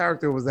Wilson's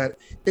character was that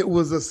it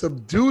was a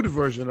subdued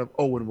version of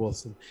Owen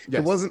Wilson.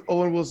 Yes. It wasn't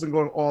Owen Wilson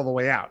going all the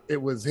way out.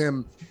 It was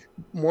him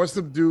more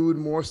subdued,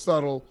 more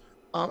subtle,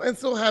 and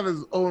still have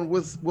his Owen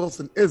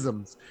Wilson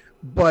isms,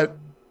 but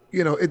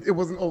it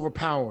wasn't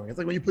overpowering. It's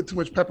like when you put too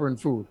much pepper in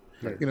food,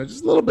 right.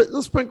 Just a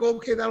little sprinkle,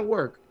 okay, that'll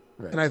work.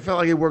 Right. And I felt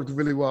like it worked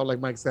really well. Like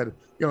Mike said,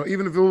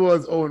 even if it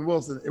was Owen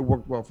Wilson, it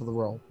worked well for the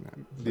role.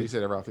 Did you say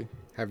that, Ralphie?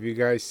 Have you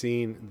guys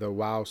seen the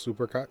WoW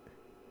supercut?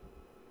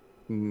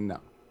 No.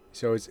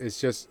 So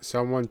it's just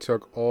someone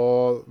took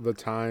all the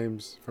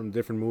times from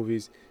different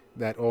movies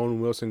that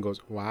Owen Wilson goes,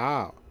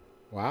 wow,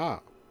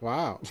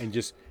 and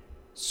just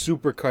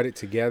super cut it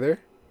together.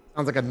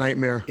 Sounds like a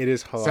nightmare. It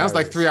is hilarious. Sounds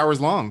like 3 hours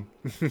long.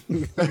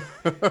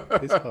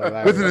 It's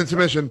hilarious. With an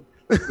intermission.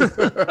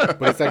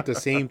 But it's like the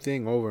same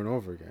thing over and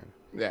over again.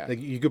 Yeah.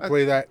 Like you could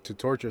play that to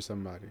torture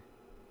somebody.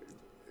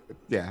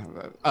 Yeah.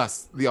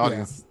 Us, the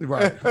audience. Yeah,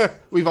 right.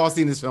 We've all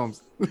seen his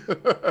films.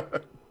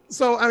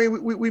 So, I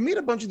mean, we meet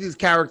a bunch of these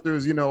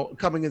characters,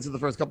 coming into the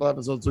first couple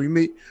episodes. So we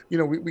meet,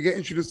 we get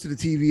introduced to the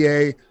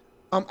TVA.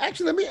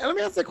 Actually, let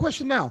me ask that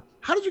question now.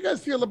 How did you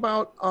guys feel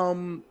about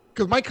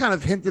because Mike kind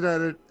of hinted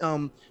at it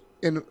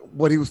in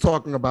what he was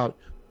talking about.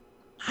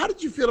 How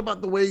did you feel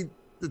about the way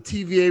the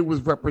TVA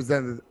was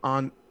represented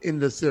in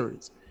the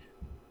series.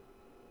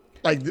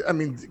 Like, I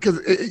mean, because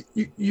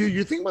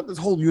you think about this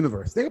whole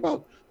universe. Think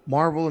about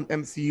Marvel and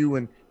MCU,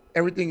 and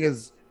everything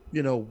is,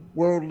 you know,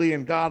 worldly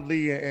and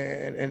godly,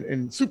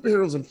 and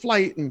superheroes and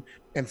flight and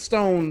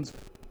stones,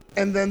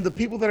 and then the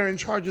people that are in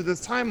charge of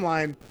this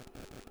timeline,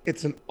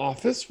 it's an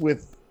office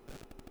with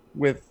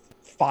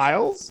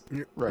files.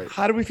 Right.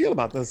 How do we feel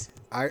about this?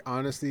 I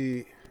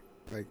honestly,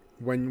 like,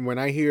 when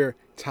I hear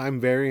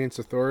time variance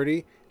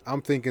authority,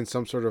 I'm thinking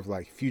some sort of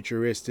like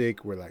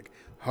futuristic, where like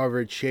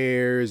hover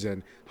chairs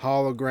and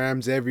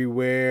holograms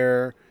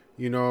everywhere,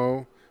 you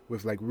know,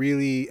 with like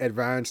really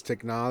advanced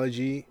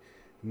technology,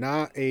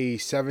 not a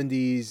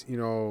 70s, you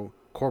know,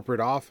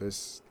 corporate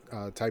office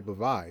type of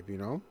vibe, you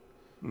know?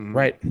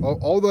 Right.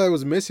 All that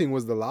was missing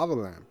was the lava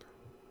lamp.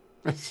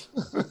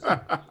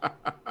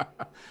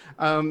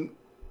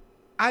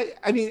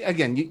 I mean,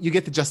 again, you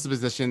get the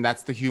juxtaposition.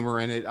 That's the humor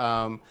in it.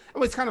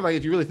 It's kind of like,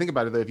 if you really think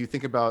about it, though, if you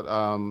think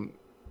about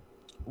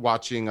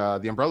watching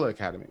The Umbrella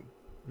Academy,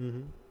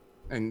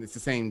 and it's the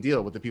same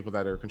deal with the people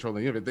that are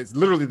controlling the universe. It's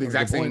literally the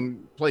exact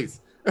same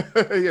place.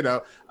 You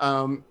know,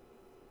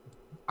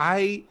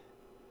 I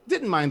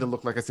didn't mind the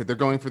look. Like I said, they're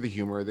going for the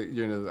humor. That,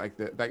 you know, like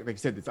you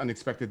said, it's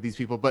unexpected, these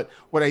people. But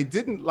what I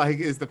didn't like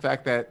is the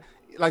fact that,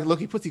 like,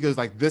 Loki puts, he goes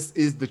like, this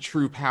is the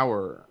true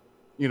power,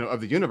 you know,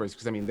 of the universe.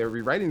 Because I mean, they're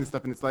rewriting this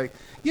stuff, and it's like,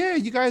 yeah,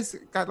 you guys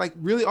got like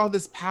really all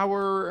this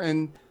power,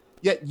 and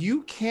yet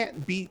you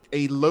can't beat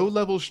a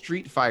low-level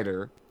street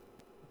fighter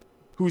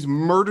who's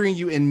murdering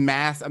you in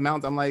mass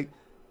amounts. I'm like,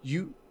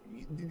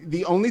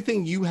 the only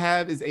thing you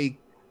have is a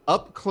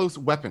up-close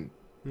weapon.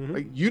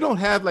 Like, you don't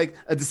have like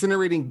a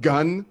disintegrating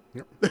gun.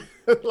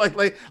 like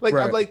right.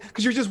 I'm like,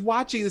 because you're just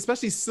watching,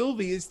 especially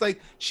Sylvie. It's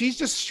like, she's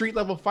just street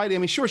level fighting. I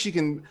mean, sure, she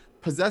can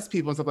possess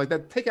people and stuff like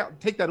that. Take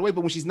that away. But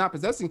when she's not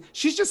possessing,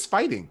 she's just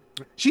fighting.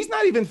 She's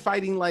not even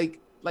fighting like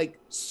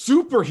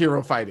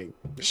superhero fighting.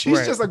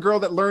 She's just a girl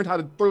that learned how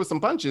to throw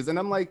some punches. And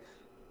I'm like,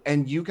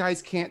 and you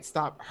guys can't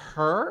stop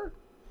her?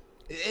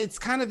 It's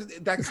kind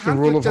of that. It's the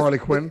rule of Harley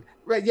Quinn.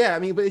 Right. Yeah. I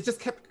mean, but it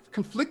just kept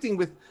conflicting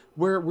with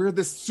where we're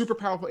this super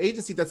powerful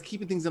agency that's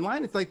keeping things in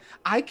line. It's like,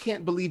 I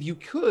can't believe you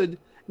could,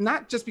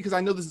 not just because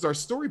I know this is our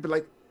story, but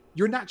like,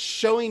 you're not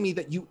showing me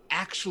that you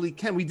actually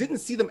can. We didn't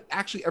see them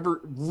actually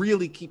ever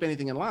really keep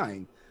anything in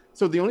line.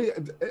 So the only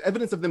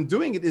evidence of them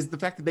doing it is the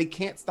fact that they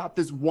can't stop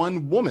this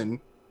one woman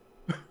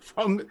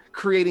from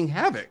creating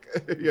havoc,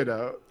 you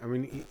know? I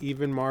mean,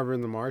 even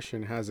Marvin the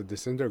Martian has a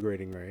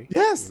disintegrating ray.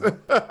 Yes. You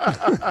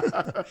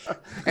know?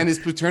 And his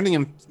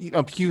plutonium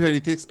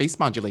purity space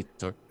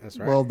modulator. That's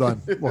right. Well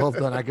done. Well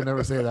done. I can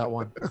never say that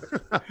one.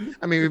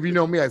 I mean, if you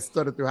know me, I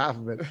stuttered through half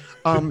of it.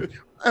 And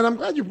I'm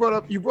glad you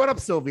brought up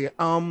Sylvie.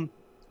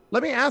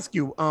 Let me ask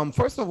you,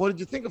 first of all, what did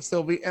you think of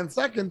Sylvie? And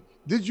second,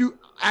 did you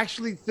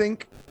actually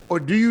think, or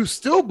do you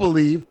still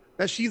believe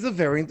that she's a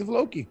variant of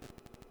Loki?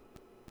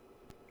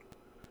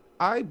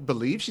 I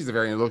believe she's a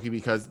variant of Loki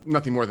because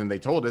nothing more than they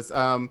told us.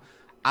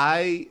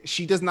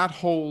 She does not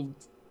hold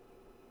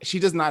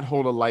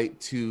a light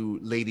to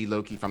Lady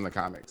Loki from the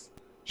comics.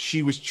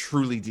 She was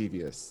truly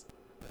devious,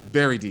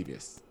 very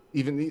devious.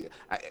 Even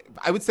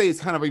I would say it's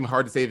kind of even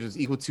hard to say if it was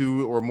equal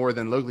to or more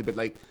than Loki, but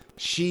like,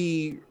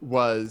 she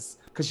was,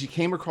 because she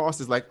came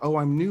across as like, oh,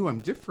 I'm new, I'm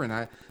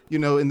different.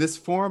 In this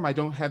form, I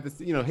don't have this,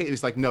 hey,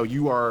 it's like, no,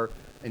 you are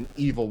an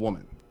evil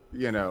woman,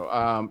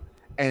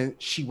 and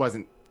she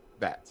wasn't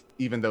that,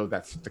 even though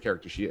that's the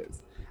character she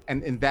is.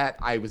 And in that,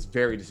 I was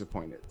very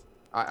disappointed.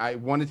 I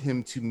wanted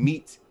him to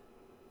meet,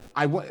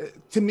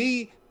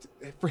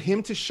 for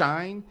him to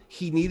shine,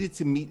 he needed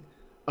to meet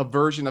a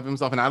version of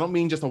himself. And I don't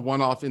mean just a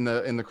one-off in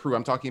the crew.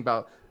 I'm talking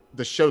about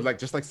the show,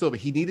 just like Sylvie.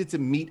 He needed to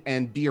meet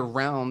and be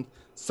around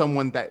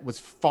someone that was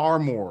far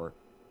more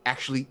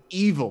actually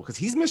evil, because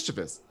he's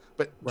mischievous,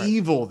 but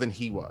evil than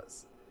he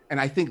was. And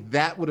I think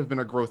that would have been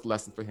a growth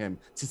lesson for him,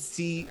 to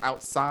see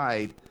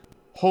outside,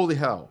 holy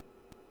hell,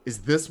 is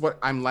this what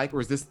I'm like,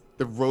 or is this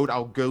the road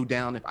I'll go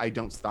down if I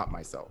don't stop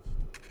myself?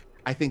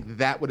 I think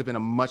that would have been a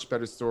much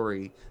better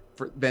story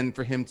than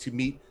for him to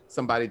meet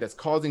somebody that's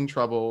causing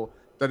trouble,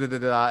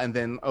 and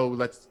then, oh,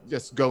 let's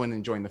just go in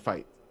and join the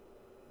fight.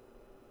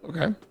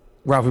 Okay.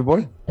 Ralphie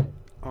boy?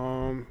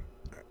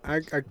 I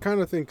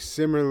kind of think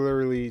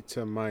similarly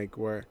to Mike,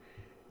 where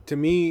to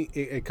me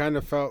it kind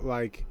of felt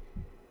like,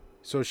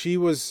 so she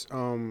was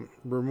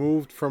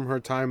removed from her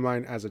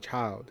timeline as a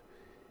child.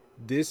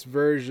 This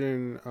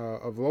version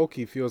of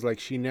Loki feels like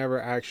she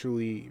never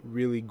actually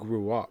really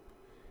grew up.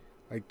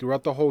 Like,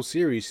 throughout the whole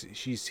series,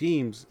 she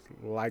seems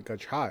like a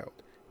child,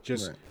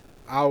 just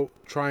out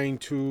trying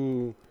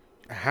to,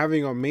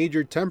 having a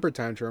major temper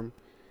tantrum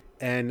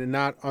and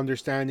not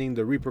understanding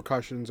the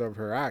repercussions of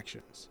her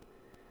actions.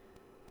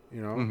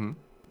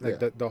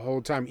 The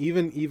whole time,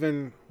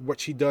 even what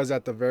she does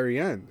at the very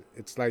end,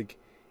 it's like,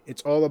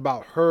 it's all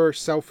about her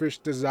selfish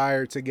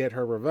desire to get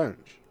her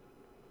revenge.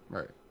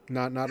 Right.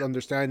 Not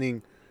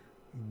understanding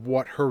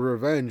what her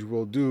revenge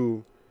will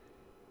do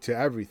to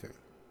everything.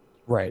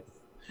 Right.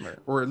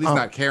 Or at least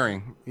not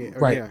caring.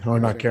 Or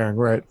not caring.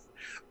 Right.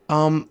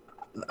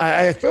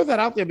 I throw that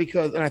out there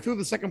because, and I threw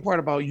the second part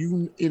about did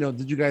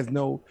you guys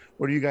know,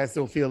 or do you guys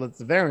still feel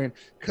it's a variant?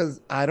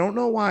 Because I don't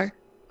know why.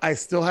 I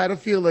still had a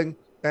feeling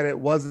that it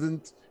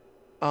wasn't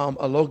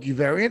a Loki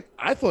variant.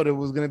 I thought it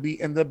was going to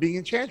end up being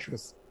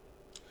Enchantress.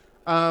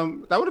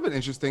 That would have been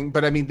interesting,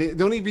 but I mean,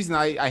 the only reason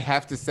I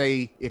have to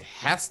say it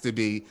has to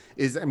be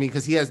is, I mean,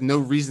 because he has no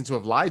reason to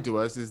have lied to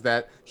us, is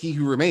that He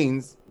Who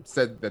Remains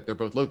said that they're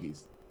both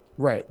Lokis.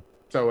 Right.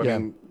 So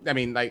I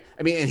mean, and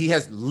he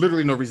has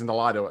literally no reason to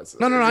lie to us.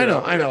 No, I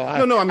know.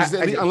 I'm just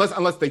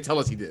unless they tell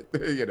us he did,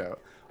 you know.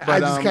 But, I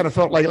just kind of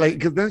felt like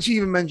because then she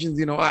even mentions,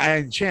 I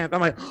enchant.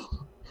 I'm like,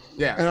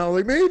 yeah, and I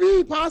was like,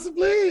 maybe,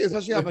 possibly,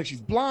 especially how like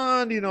she's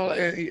blonde, and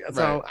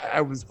so Right.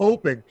 I was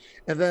hoping,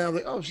 and then I was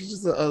like, oh, she's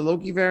just a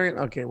Loki variant.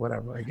 Okay,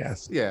 whatever, I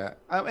guess. Yeah,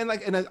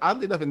 and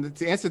oddly enough, and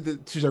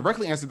to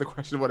directly answer the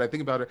question of what I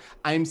think about her,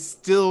 I'm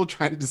still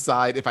trying to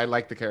decide if I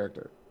like the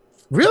character.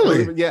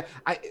 Really? Yeah,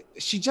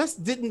 she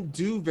just didn't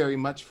do very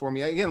much for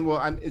me. Again,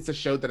 it's a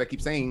show that I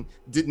keep saying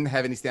didn't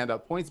have any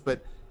standout points,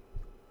 but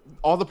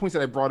all the points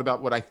that I brought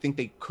about what I think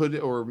they could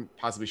or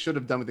possibly should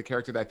have done with the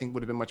character that I think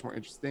would have been much more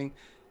interesting.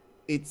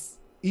 It's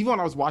even when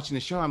I was watching the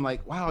show, I'm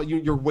like, wow,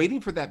 you're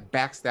waiting for that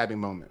backstabbing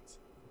moment,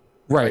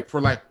 Right.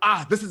 For like,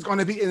 this is going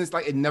to be, and it's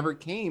like it never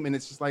came, and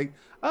it's just like,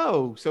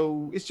 oh,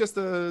 so it's just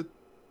a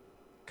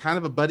kind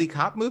of a buddy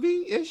cop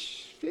movie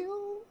ish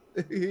feel,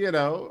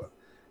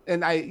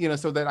 And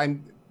so that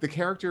the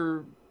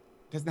character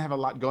doesn't have a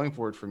lot going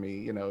for it for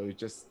me. It's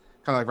just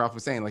kind of like Ralph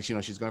was saying, like,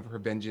 she's going for her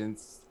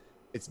vengeance.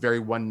 It's very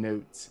one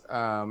note.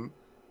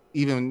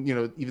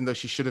 Even though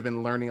she should have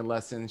been learning a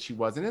lesson, she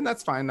wasn't, and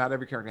that's fine. Not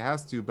every character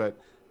has to, but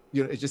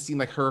it just seemed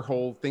like her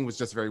whole thing was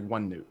just very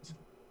one note.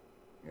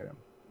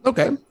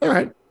 Okay. All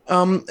right.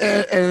 And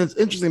it's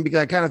interesting because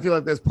I kind of feel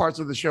like there's parts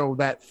of the show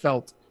that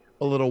felt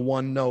a little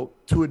one note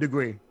to a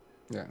degree.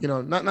 Yeah.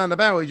 Not in a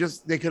bad way.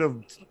 Just they could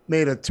have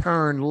made a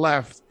turn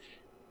left,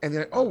 and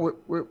then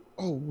we're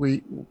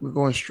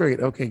going straight.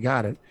 Okay,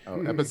 got it.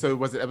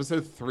 Was it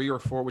episode 3 or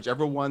 4,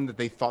 whichever one that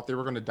they thought they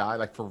were going to die,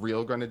 like for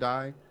real going to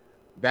die?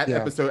 That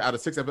episode out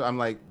of 6 episodes, I'm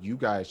like, you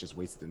guys just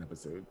wasted an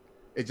episode.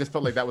 It just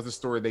felt like that was a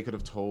story they could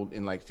have told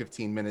in like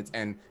 15 minutes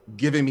and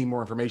given me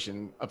more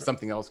information of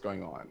something else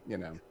going on.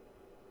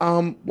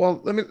 Well,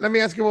 let me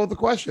ask you about the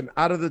question.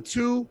 Out of the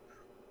two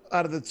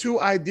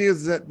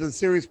ideas that the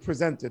series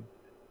presented,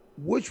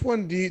 which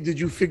one did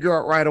you figure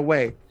out right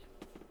away?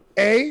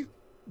 A,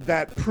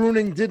 that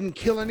pruning didn't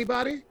kill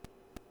anybody,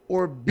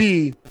 or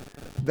B,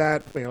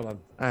 wait, hold on.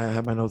 I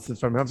have my notes in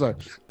front of me. I'm sorry.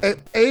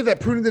 A, that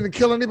pruning didn't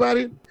kill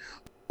anybody,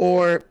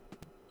 or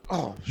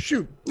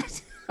shoot.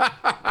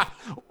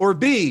 Or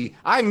B,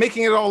 I'm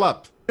making it all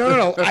up.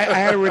 No. I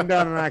had it written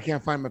down and I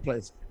can't find my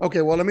place.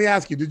 Okay, well, let me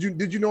ask you.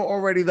 Did you know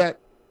already that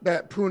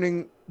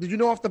pruning? Did you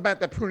know off the bat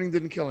that pruning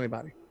didn't kill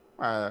anybody?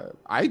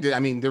 I did. I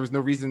mean, there was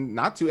no reason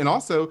not to. And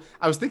also,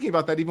 I was thinking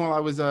about that even while I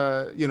was,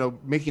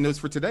 making notes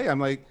for today. I'm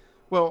like,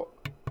 well,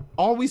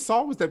 all we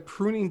saw was that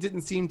pruning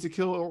didn't seem to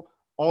kill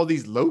all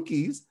these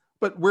Lokis.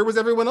 But where was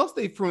everyone else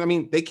they pruned? I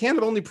mean, they can't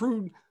have only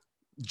pruned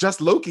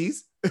just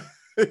Lokis.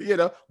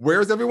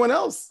 Where's everyone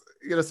else?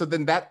 So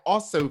then that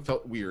also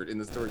felt weird in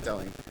the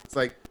storytelling. It's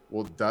like,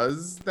 well,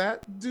 does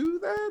that do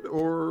that,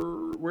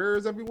 or where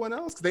is everyone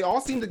else? Because they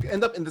all seem to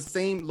end up in the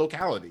same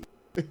locality,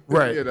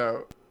 right?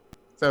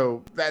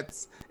 So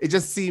it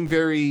just seemed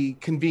very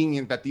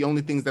convenient that the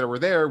only things that were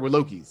there were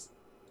Lokis.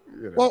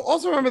 Well,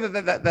 also remember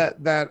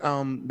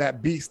that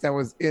beast that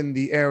was in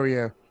the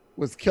area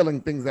was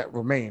killing things that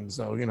remained.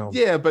 So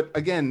Yeah, but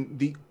again,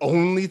 the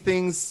only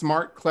things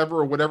smart, clever,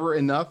 or whatever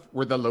enough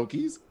were the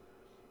Lokis.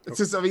 It's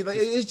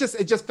just,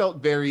 it just felt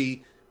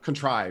very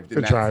contrived.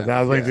 Contrived. I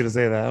was waiting for you to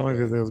say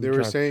that. They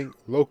were saying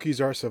Lokis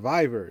are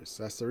survivors.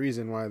 That's the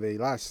reason why they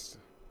last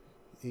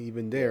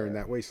even there in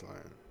that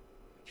wasteland.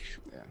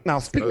 Yeah. Now,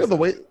 speaking of the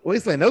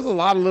wasteland, there's a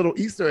lot of little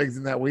Easter eggs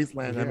in that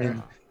wasteland. Yeah. I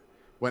mean,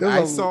 when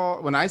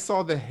I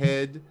saw the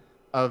head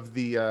of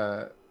the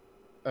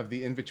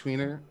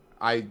in-betweener,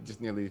 I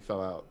just nearly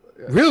fell out.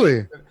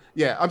 Really?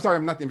 Yeah, I'm sorry,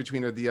 I'm not the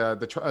in-betweener,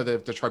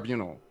 the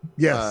tribunal.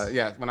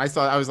 Yes. When I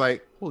saw it, I was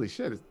like, holy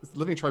shit, it's the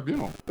living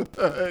tribunal.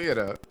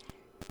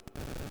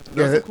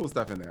 There's some cool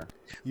stuff in there.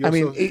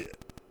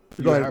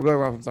 Go ahead,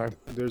 Ralph, I'm sorry.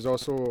 There's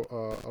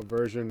also a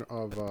version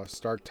of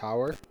Stark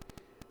Tower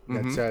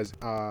that says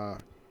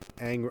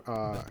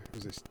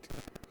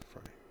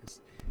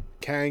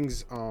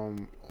Kang's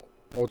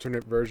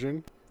alternate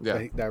version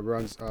that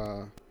runs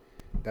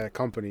that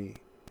company,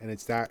 and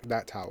it's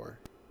that tower.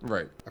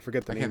 Right. I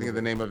forget the name. I can't think of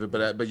the name of it,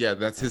 but yeah,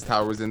 that's his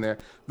towers in there.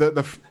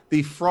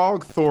 The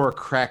frog Thor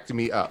cracked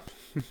me up.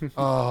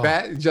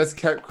 That just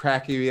kept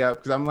cracking me up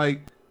because I'm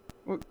like,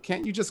 well,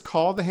 can't you just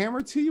call the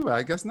hammer to you?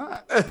 I guess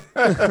not.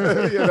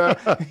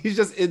 He's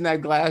just in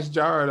that glass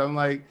jar, and I'm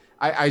like,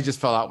 I just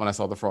fell out when I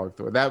saw the frog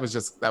Thor. That was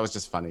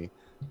just funny.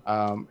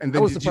 And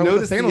then did you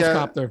notice the Thanos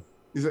copter?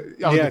 The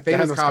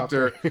Thanos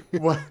copter.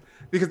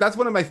 Because that's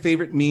one of my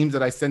favorite memes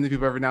that I send to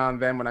people every now and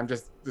then when I'm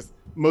just this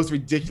most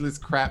ridiculous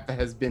crap that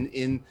has been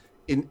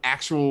in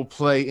actual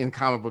play in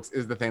comic books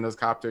is the Thanos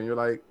copter. And you're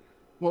like,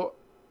 well,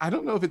 I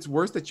don't know if it's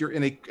worse that you're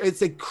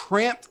it's a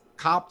cramped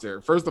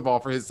copter, first of all,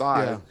 for his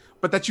size,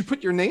 but that you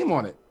put your name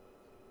on it.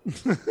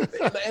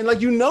 And like,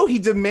 he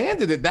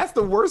demanded it. That's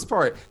the worst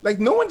part. Like,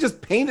 no one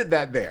just painted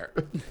that there.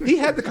 He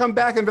had to come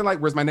back and be like,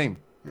 where's my name?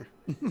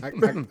 I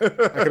can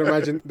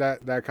imagine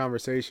that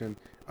conversation.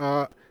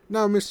 Now,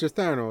 Mr.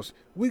 Thanos,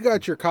 we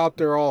got your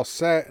copter all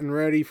set and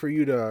ready for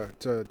you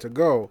to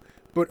go,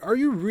 but are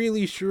you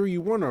really sure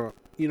you want to,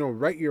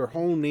 write your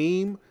whole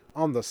name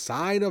on the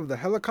side of the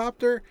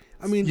helicopter?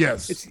 I mean,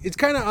 yes, it's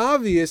kind of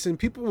obvious, and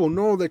people will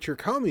know that you're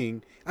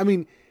coming. I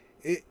mean,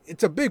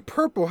 it's a big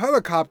purple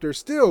helicopter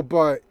still,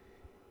 but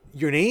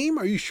your name?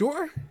 Are you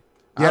sure? Yes.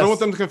 I don't want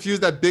them to confuse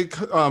that big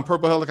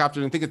purple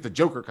helicopter and think it's the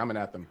Joker coming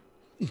at them.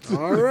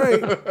 All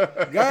right,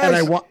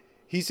 guys. And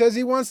he says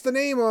he wants the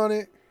name on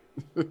it,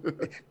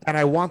 and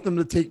I want them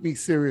to take me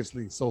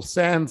seriously. So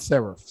sans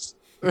serifs.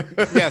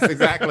 Yes,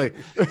 exactly.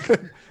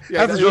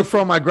 That's a joke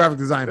from my graphic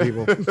design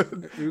people.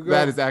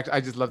 That is actually, I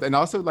just love that, and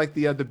also like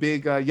the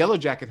big Yellow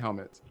Jacket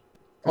helmet.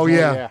 Oh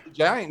yeah,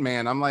 Giant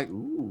Man. I'm like,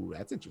 ooh,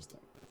 that's interesting.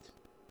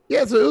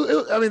 Yeah,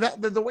 so I mean,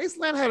 the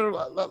Wasteland had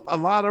a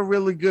lot of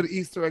really good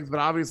Easter eggs, but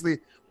obviously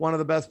one of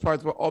the best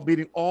parts were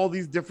beating all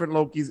these different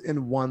Lokis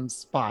in one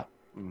spot.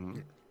 Mm-hmm.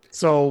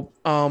 So,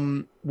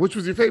 which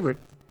was your favorite?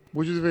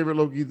 Which was your favorite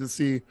Loki to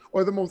see,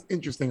 or the most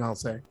interesting? I'll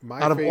say,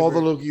 out of all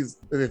the Lokis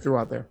that they threw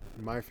out there,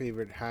 my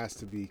favorite has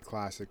to be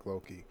classic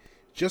Loki.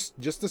 Just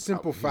the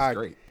simple fact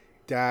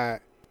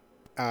that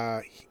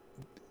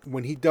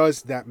when he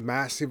does that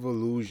massive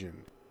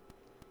illusion,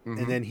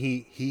 and then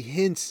he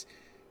hints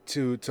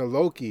to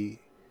Loki,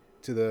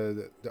 to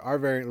the R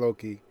variant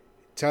Loki,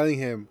 telling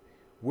him,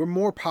 we're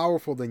more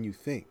powerful than you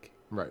think.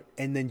 Right.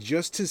 And then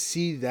just to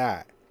see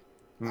that,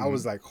 I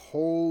was like,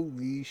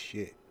 holy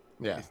shit.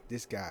 Yeah.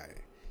 This guy.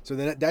 So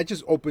then that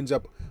just opens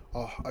up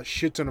a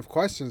shit ton of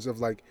questions of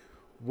like,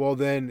 well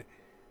then,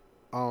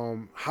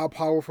 how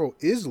powerful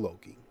is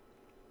Loki?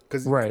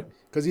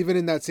 Because even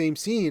in that same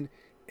scene,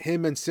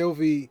 him and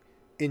Sylvie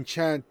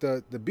enchant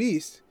the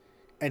beast,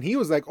 and he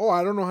was like, oh,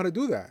 I don't know how to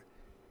do that.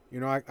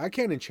 I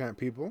can't enchant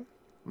people.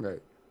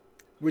 Right.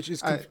 Which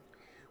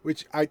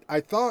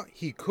I thought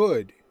he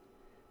could,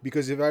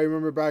 because if I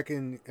remember back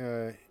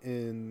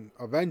in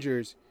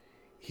Avengers,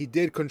 he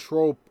did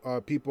control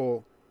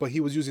people, but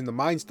he was using the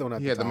Mind Stone at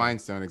the time. Yeah, the Mind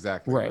Stone,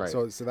 exactly. Right.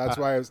 So that's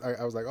why I was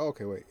like, oh,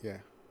 okay, wait, yeah.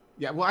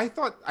 Yeah, well, I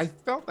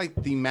felt like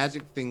the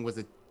magic thing was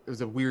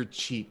a weird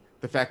cheat.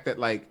 The fact that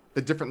like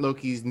the different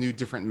Lokis knew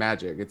different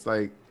magic. It's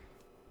like,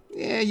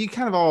 yeah, you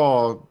kind of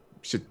all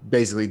should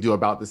basically do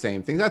about the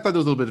same things. I thought it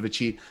was a little bit of a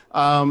cheat.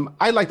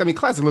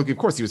 Classic Loki, of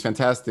course, he was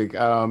fantastic.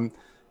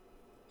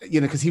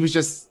 Because he was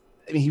just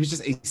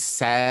a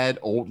sad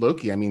old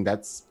Loki. I mean,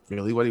 that's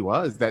really what he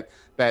was.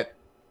 That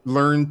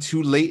learned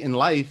too late in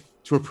life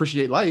to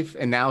appreciate life,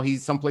 and now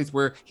he's someplace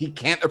where he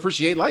can't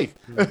appreciate life,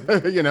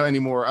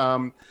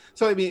 anymore.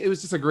 So I mean, it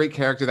was just a great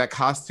character. That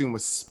costume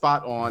was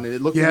spot on, and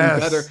it looked even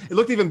better. It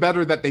looked even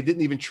better that they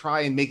didn't even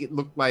try and make it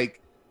look like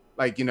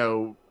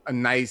a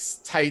nice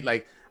tight,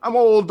 like, I'm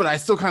old, but I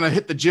still kind of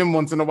hit the gym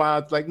once in a while.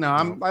 It's like, no,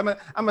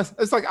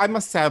 I'm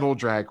a sad old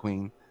drag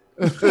queen,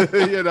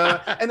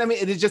 And I mean,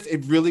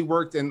 it really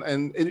worked,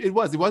 and it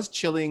was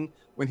chilling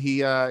when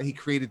he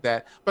created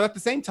that. But at the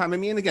same time, I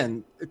mean,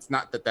 again, it's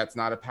not that that's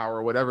not a power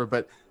or whatever,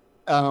 but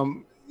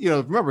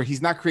remember,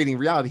 he's not creating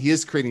reality; he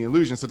is creating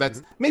illusion. So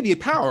that's maybe a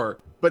power,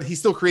 but he's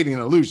still creating an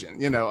illusion.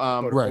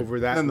 Right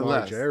over that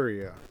large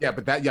area. Yeah,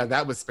 but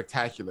that was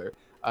spectacular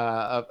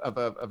of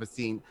a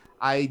scene.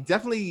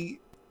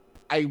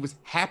 I was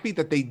happy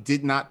that they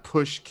did not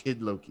push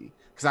Kid Loki,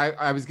 because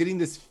I was getting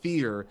this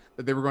fear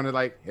that they were going to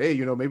like, hey,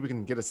 maybe we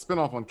can get a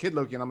spinoff on Kid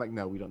Loki, and I'm like,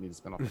 no, we don't need a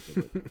spinoff on Kid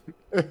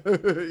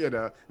Loki.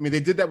 I mean, they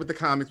did that with the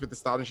comics with the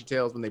Astonishing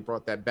Tales when they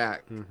brought that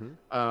back,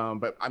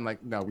 but I'm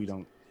like, no, we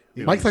don't.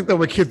 Mike's like that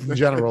with kids in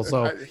general.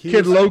 So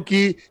Kid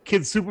Loki,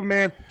 Kid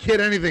Superman,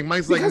 Kid anything.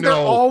 Mike's like, no, they're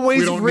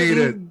always we don't need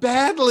it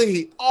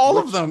badly. All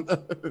of them.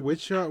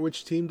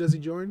 Which team does he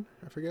join?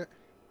 I forget.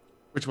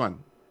 Which one?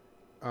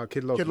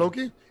 Kid Loki. Kid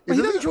Loki?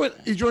 Well,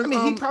 he joins. I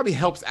mean, he probably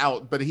helps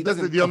out, but he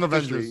doesn't. The Young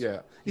Avengers. Yeah,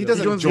 he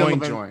doesn't join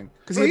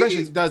because he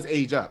eventually does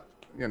age up.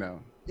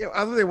 Yeah,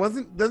 other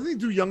than doesn't he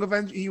do Young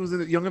Avengers? He was in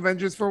the Young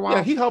Avengers for a while.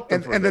 Yeah, he helped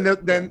them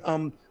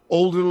then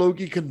older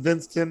Loki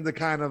convinced him to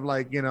kind of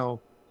like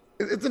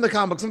it's in the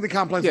comic book. Something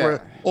complex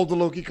where older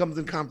Loki comes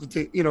in confronts.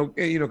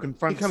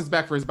 Confronts. He comes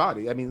back for his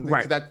body. I mean,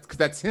 right? Because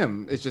that's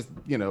him. It's just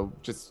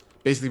just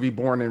basically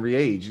reborn and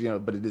re-age.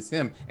 But it is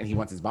him, and he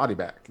wants his body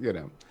back.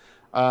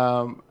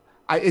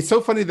 It's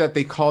so funny that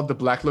they called the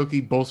Black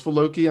Loki Boastful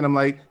Loki, and I'm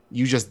like,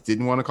 you just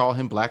didn't want to call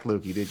him Black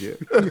Loki, did you?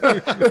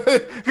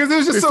 Because it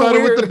was just so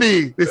weird.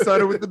 They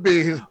started with the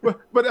B.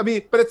 But I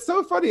mean, it's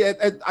so funny.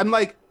 I'm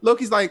like,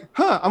 Loki's like,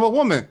 I'm a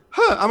woman.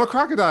 I'm a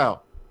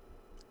crocodile.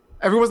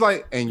 Everyone's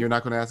like, and you're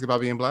not going to ask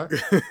about being black?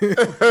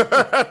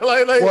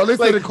 Well, at least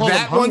they didn't call him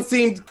Hung. One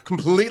seemed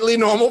completely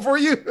normal for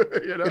you.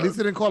 At least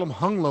they didn't call him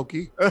Hung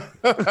Loki. Well,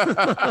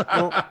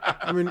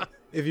 I mean,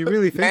 if you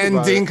really think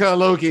about Dinka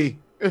Loki.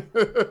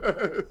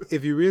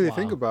 If you really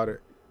think about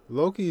it,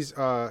 Loki's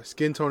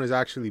skin tone is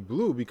actually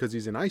blue because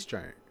he's an ice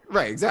giant.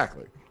 Right,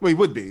 exactly. Well, he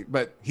would be,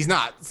 but he's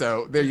not.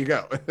 So there you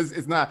go.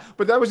 It's not.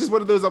 But that was just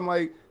one of those. I'm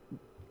like,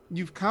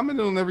 you've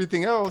commented on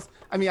everything else.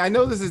 I mean, I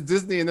know this is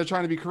Disney and they're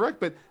trying to be correct,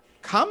 but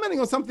commenting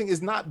on something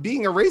is not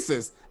being a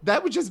racist.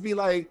 That would just be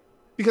like,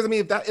 because I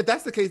mean, if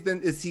that's the case,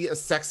 then is he a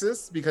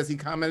sexist because he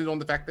commented on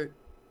the fact that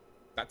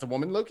that's a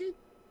woman, Loki?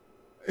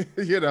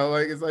 You know,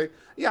 like it's like,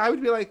 yeah, I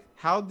would be like,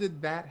 how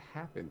did that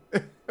happen?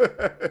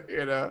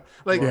 You know,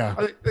 like,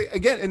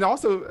 again, and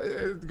also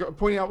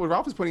pointing out what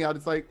Ralph is pointing out,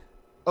 it's like,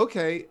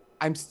 okay,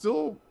 I'm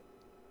still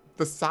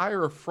the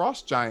sire of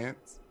frost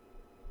giants.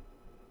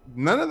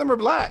 None of them are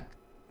black.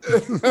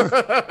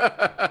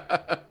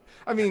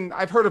 I mean,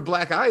 I've heard of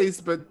black ice,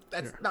 but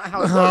that's not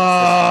how it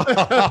works.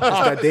 It's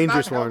that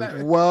dangerous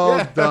one.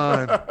 Well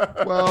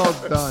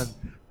done.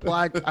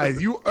 Black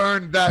ice. You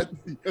earned that.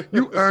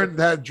 You earned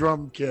that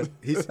drum kit.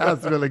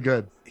 That's really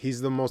good.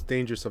 He's the most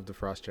dangerous of the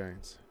frost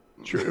giants.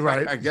 True,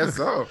 right? I guess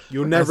so.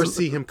 You'll never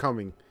see him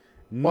coming.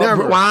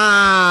 Never.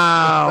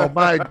 Wow.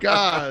 My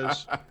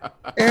gosh.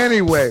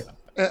 Anyway,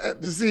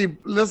 see,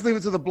 let's leave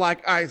it to the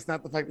black ice,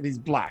 not the fact that he's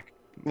black.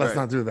 Let's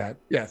not do that.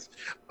 Yes.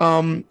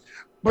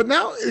 But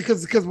now,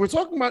 because we're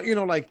talking about, you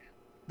know, like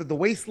the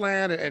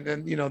wasteland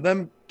and you know,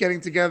 them getting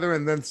together,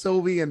 and then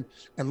Sylvie and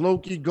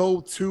Loki go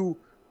to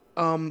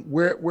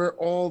where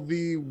all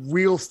the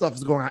real stuff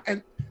is going on.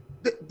 And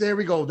there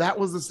we go. That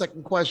was the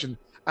second question.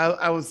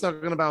 I was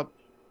talking about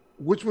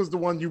which was the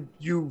one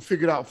you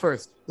figured out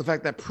first. The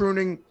fact that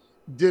pruning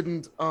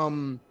didn't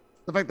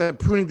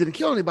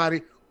kill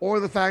anybody, or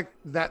the fact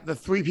that the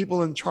three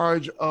people in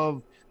charge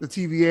of the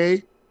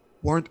TVA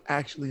weren't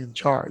actually in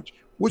charge.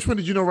 Which one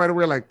did you know right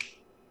away? Like,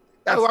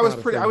 I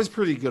was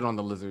pretty good on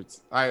the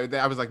lizards. I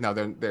was like, no,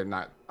 they're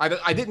not.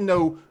 I didn't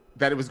know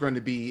that it was going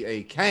to be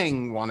a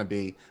Kang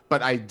wannabe,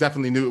 but I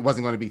definitely knew it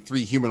wasn't going to be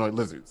 3 humanoid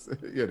lizards.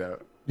 You know.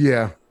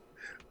 Yeah.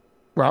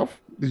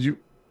 Ralph, did you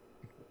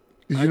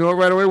know it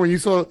right away when you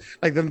saw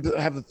like them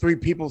have the 3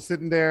 people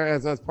sitting there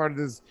as part of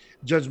this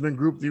judgment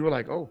group? You were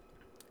like, oh,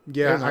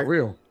 yeah, they're not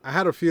real. I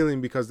had a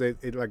feeling because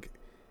it like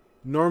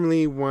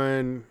normally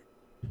when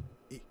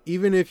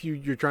even if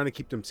you're trying to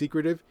keep them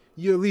secretive,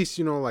 you at least,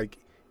 you know, like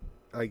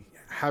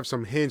have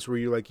some hints where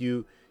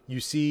you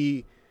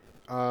see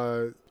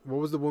what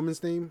was the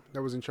woman's name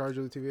that was in charge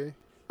of the TVA?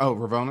 Oh,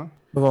 Ravonna.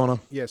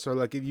 Yeah, so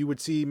like if you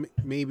would see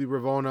maybe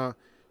Ravonna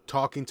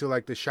talking to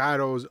like the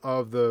shadows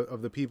of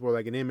the people,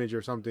 like an image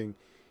or something,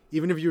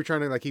 even if you were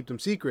trying to like keep them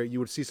secret, you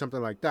would see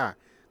something like that.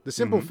 The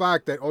simple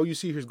fact that all you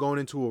see is going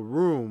into a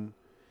room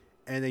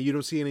and then you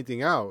don't see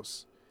anything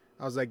else,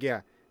 I was like,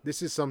 yeah,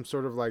 this is some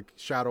sort of like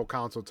shadow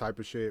council type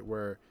of shit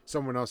where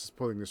someone else is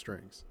pulling the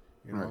strings,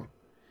 you know?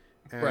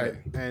 Right.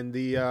 And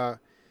the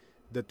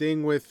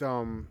thing with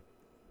them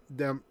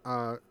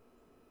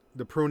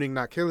the pruning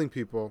not killing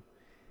people,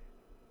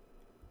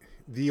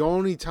 the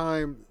only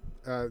time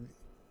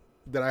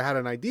that I had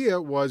an idea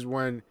was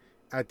when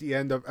at the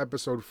end of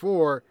episode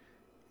 4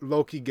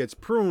 Loki gets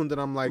pruned,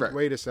 and I'm like,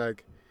 wait a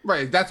sec.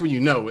 Right, that's when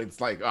you know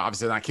it's like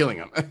obviously not killing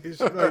him.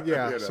 It's like,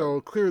 yeah, you know?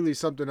 So clearly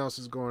something else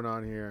is going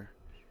on here.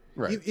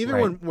 Right.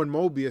 Even when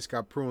Mobius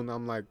got pruned,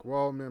 I'm like,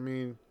 well, I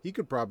mean, he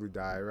could probably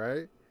die,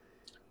 right?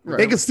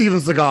 They could Steven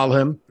Seagal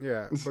him.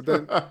 Yeah, but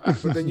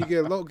then you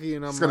get Loki,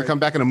 and I'm gonna come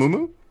back in a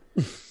muumuu.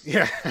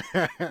 Yeah.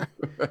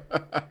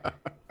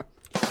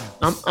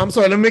 I'm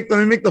sorry. Let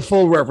me make the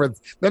full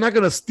reference. They're not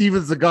gonna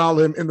Steven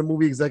Seagal him in the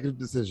movie Executive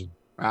Decision.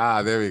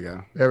 Ah, there we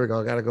go. There we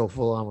go. Got to go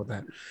full on with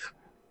that.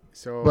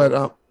 So,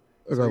 but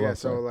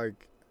so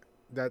like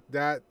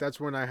that's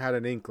when I had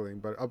an inkling.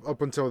 But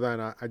up until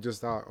then, I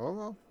just thought, oh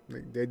well,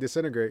 they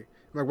disintegrate.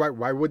 I'm like,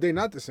 why would they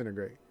not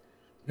disintegrate?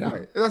 Yeah,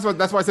 right.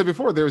 That's why I said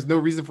before there was no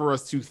reason for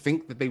us to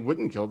think that they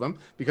wouldn't kill them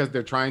because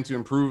they're trying to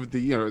improve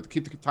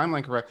keep the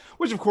timeline correct.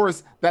 Which of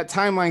course that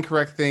timeline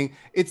correct thing,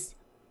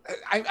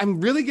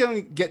 I'm really going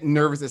to get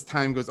nervous as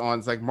time goes on.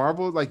 It's like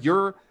Marvel, like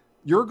you're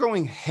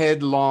going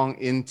headlong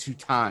into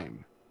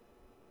time.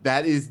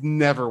 That is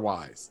never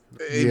wise.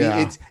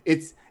 Yeah.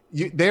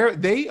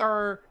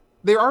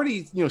 They're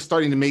already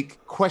starting to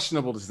make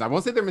questionable decisions. I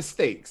won't say they're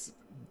mistakes.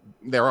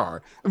 There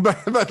are, but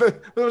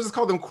we'll just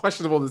call them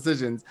questionable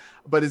decisions.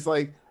 But it's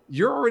like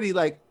you're already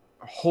like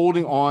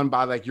holding on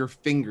by like your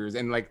fingers,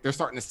 and like they're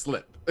starting to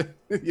slip,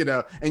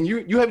 and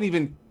you haven't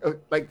even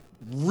like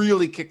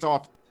really kicked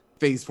off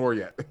phase 4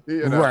 yet,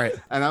 Right?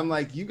 And I'm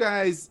like, you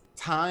guys,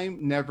 time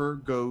never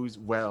goes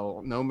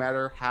well, no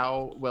matter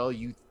how well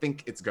you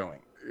think it's going.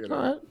 All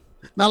right.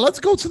 Now let's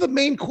go to the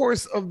main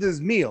course of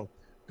this meal,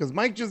 because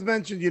Mike just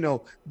mentioned,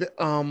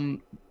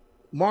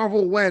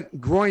 Marvel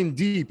went groin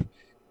deep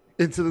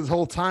into this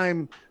whole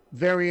time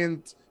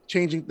variant,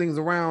 changing things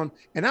around,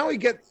 and now we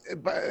get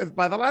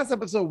by the last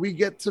episode we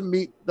get to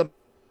meet the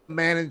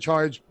man in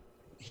charge,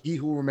 He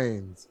Who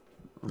Remains,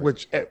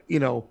 which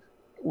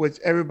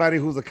everybody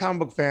who's a comic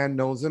book fan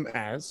knows him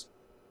as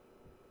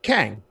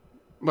Kang.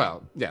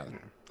 Well, yeah.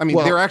 I mean,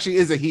 there actually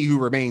is a He Who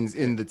Remains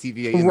in the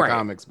TVA in the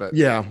comics, but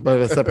but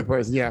a separate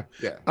person. Yeah,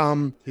 yeah.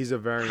 He's a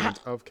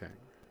variant of Kang.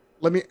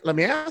 Let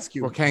me ask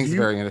you. Well, Kang's a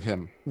variant of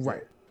him.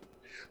 Right.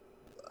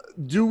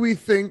 do we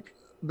think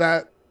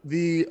that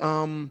the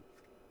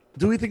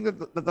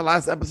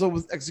last episode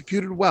was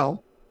executed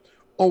well,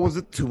 or was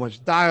it too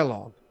much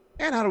dialogue?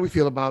 And how do we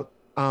feel about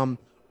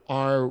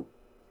our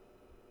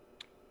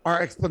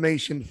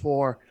explanation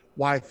for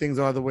why things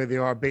are the way they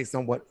are based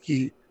on what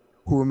Who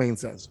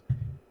Remains says?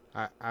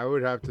 I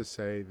would have to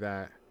say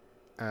that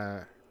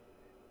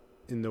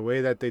in the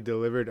way that they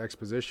delivered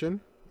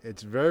exposition,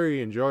 it's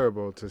very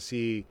enjoyable to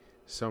see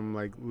some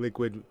like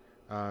liquid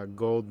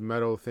gold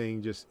metal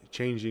thing just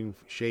changing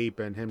shape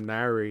and him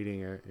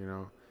narrating it. You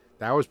know,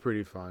 that was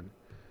pretty fun.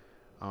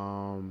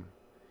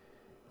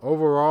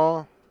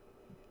 Overall,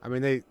 I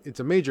mean, it's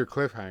a major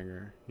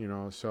cliffhanger, you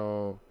know,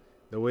 so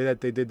the way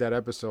that they did that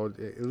episode,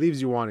 it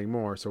leaves you wanting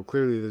more. So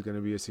clearly there's going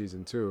to be a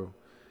season 2.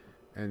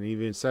 And he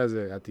even says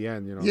it at the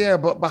end, you know. Yeah,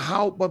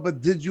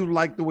 but did you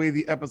like the way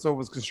the episode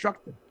was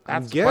constructed?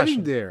 I'm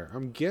getting there,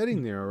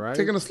 right?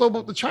 Taking a slow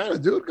boat to China,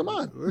 dude. Come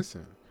on.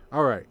 Listen.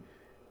 All right.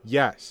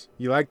 Yes.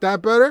 You like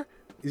that better?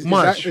 Is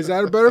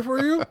that better for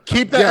you?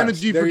 Keep that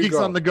energy for Geeks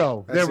on the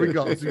Go. That's there we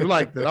go. So you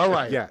liked it. All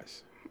right.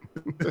 Yes.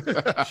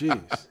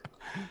 Jeez.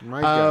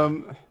 My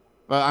God.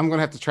 Well, I'm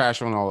gonna have to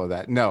trash on all of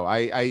that. No,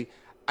 I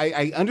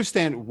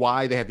understand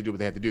why they had to do what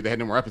they had to do. They had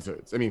no more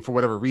episodes. I mean, for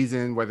whatever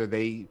reason, whether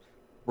they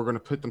were going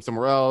to put them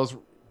somewhere else,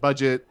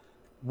 budget,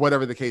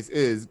 whatever the case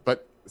is,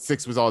 but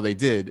 6 was all they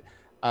did.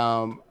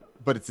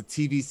 But it's a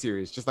TV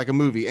series, just like a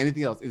movie.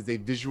 Anything else is a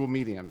visual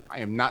medium. I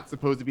am not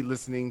supposed to be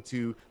listening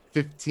to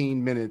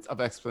 15 minutes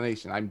of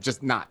explanation. I'm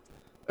just not.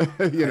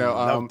 You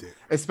know,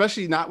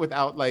 especially not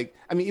without like,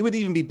 I mean, it would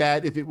even be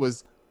bad if it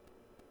was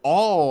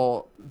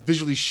all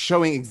visually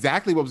showing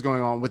exactly what was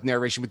going on with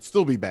narration would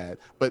still be bad.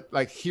 But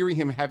like hearing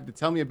him have to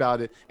tell me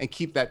about it and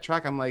keep that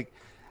track, I'm like,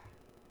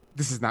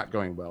 this is not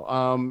going well.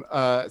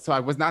 So I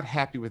was not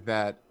happy with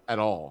that at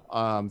all.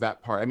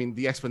 That part. I mean,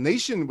 the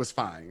explanation was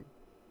fine.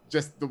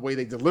 Just the way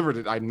they delivered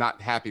it, I'm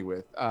not happy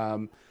with.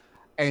 And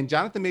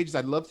Jonathan Majors,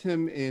 I loved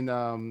him in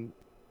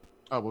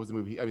what was the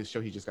movie? I mean, the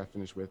show he just got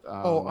finished with.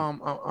 I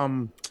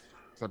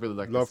really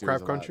like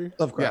Lovecraft Country.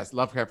 Yes,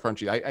 Lovecraft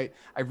Country. I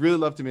really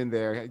loved him in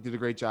there. He did a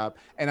great job,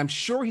 and I'm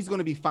sure he's going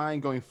to be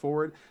fine going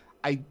forward.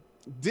 I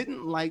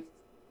didn't like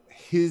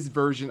his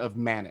version of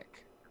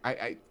Manic.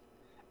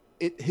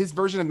 His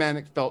version of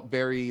Manic felt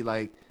very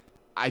like,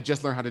 I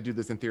just learned how to do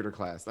this in theater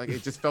class. Like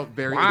it just felt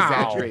very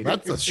exaggerated.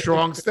 That's a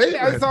strong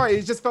statement. I'm sorry.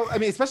 It just felt, I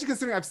mean, especially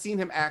considering I've seen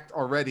him act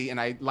already and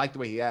I like the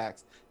way he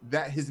acts,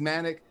 that his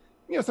Manic,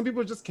 you know, some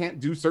people just can't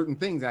do certain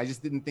things. And I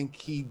just didn't think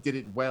he did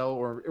it well,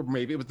 or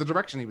maybe it was the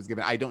direction he was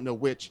given. I don't know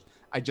which.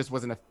 I just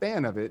wasn't a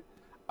fan of it.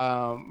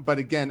 But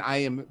again, I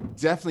am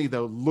definitely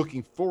though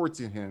looking forward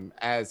to him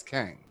as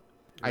Kang.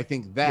 I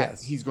think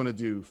that he's going to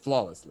do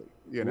flawlessly.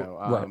 You know,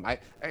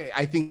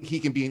 I think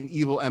he can be an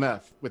evil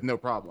MF with no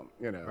problem.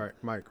 You know. All right,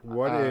 Mike.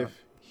 What if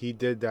he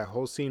did that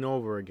whole scene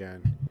over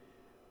again,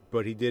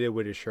 but he did it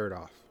with his shirt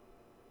off?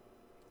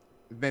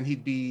 Then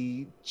he'd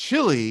be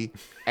chilly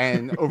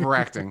and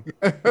overacting.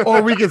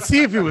 Or we could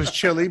see if he was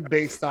chilly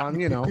based on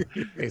the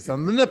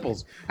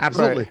nipples.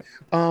 Absolutely.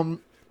 Right.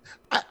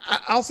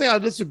 I'll say I'll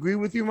disagree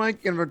with you,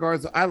 Mike, in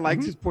regards to I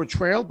liked his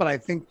portrayal, but I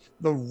think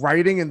the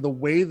writing and the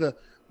way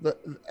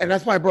and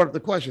that's why I brought up the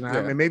question.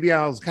 I mean, maybe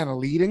I was kind of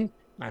leading.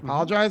 I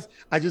apologize.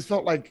 I just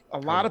felt like a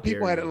lot of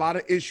people had a lot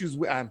of issues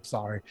with. I'm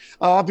sorry.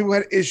 A lot of people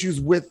had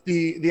issues with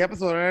the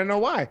episode, and I don't know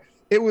why.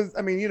 It was.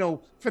 I mean,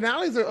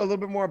 finales are a little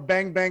bit more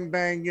bang, bang,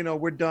 bang.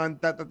 We're done.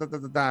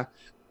 A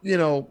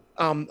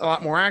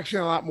lot more action,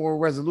 a lot more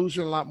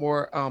resolution, a lot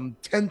more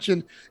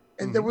tension,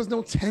 and there was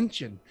no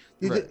tension.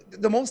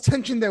 The most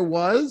tension there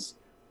was,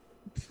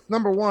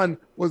 number one,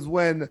 was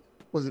when.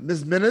 Was it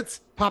Miss Minutes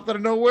popped out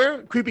of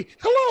nowhere? Creepy.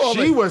 Hello.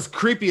 She was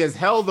creepy as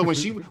hell though.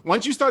 When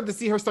once you started to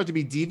see her start to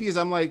be devious,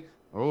 I'm like,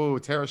 oh,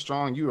 Tara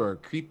Strong, you are a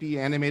creepy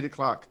animated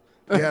clock.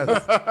 Yes.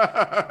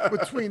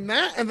 Between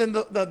that and then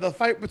the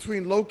fight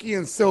between Loki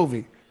and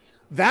Sylvie,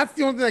 that's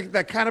the only thing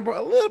that kind of brought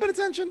a little bit of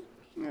tension.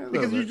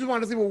 Because you just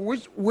want to see, well,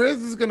 where's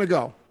this going to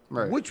go?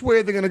 Right. Which way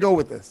are they going to go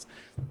with this?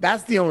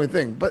 That's the only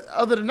thing. But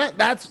other than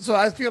that, so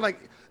I feel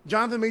like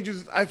Jonathan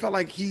Majors, I felt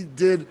like he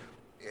did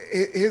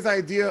his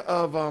idea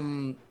of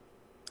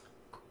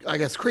I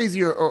guess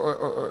crazy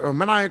or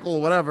maniacal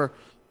or whatever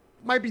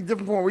might be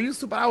different from what we're used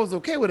to, but I was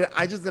okay with it.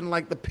 I just didn't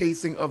like the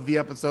pacing of the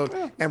episode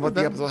and what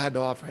the episode had to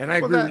offer. And I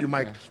agree with you,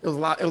 Mike. Yeah. It was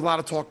a lot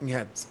of talking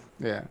heads.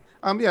 Yeah.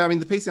 I mean,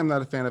 the pacing I'm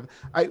not a fan of.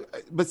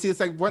 But see, it's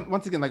like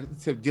once again, like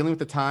dealing with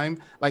the time,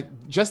 like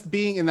just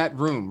being in that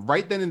room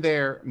right then and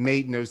there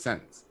made no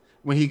sense.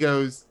 When he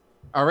goes,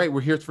 all right, we're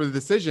here for the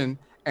decision,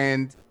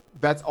 and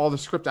that's all the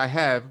script I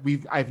have.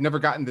 I've never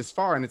gotten this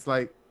far, and it's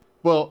like,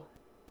 well,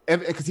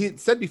 because he had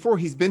said before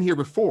he's been here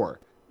before,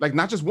 like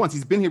not just once,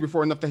 he's been here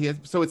before enough that he has.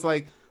 So it's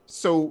like,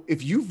 so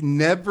if you've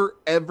never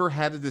ever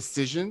had a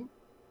decision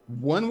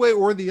one way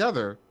or the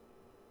other,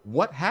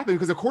 what happened?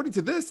 Because according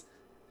to this,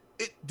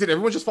 did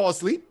everyone just fall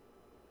asleep?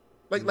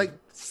 Like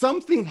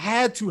something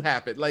had to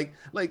happen. Like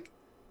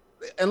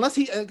unless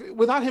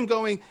without him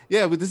going,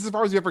 yeah, but this is as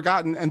far as you've ever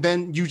gotten, and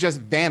then you just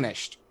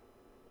vanished,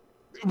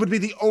 it would be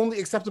the only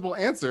acceptable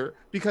answer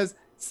because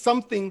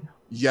something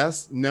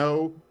yes,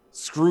 no,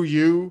 screw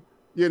you.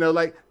 You know,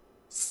 like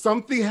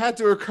something had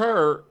to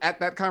occur at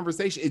that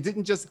conversation. It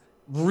didn't just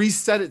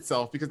reset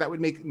itself, because that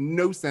would make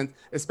no sense,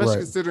 especially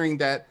considering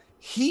that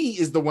he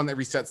is the one that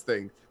resets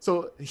things.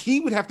 So he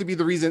would have to be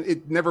the reason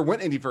it never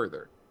went any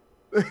further.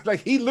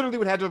 Like he literally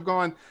would have to have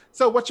gone,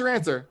 so what's your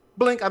answer?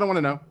 Blink, I don't want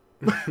to know.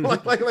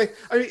 like I mean,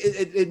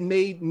 it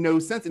made no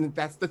sense. And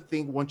that's the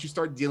thing, once you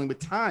start dealing with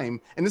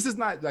time, and this is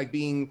not like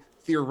being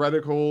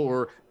theoretical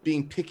or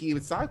being picky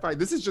with sci-fi,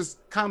 this is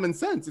just common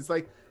sense. It's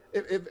like,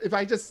 if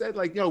I just said,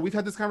 like, we've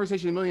had this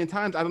conversation a million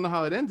times, I don't know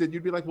how it ended,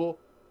 you'd be like, well,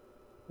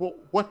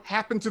 what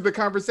happened to the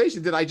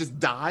conversation? Did I just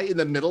die in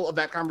the middle of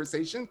that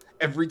conversation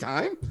every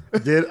time?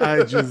 Did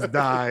I just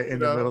die in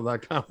the middle of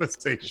that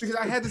conversation? Because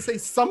I had to say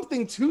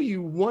something to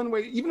you one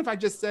way, even if I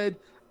just said,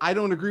 I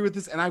don't agree with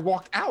this, and I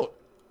walked out.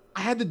 I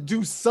had to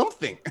do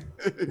something.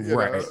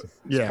 Right.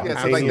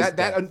 Yeah. So like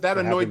that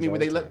annoyed me when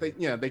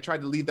they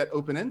tried to leave that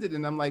open-ended,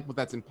 and I'm like, well,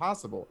 that's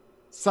impossible.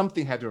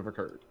 Something had to have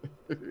occurred.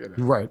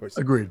 Right.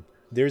 Agreed.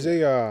 There's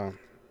I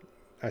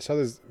saw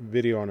this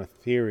video on a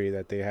theory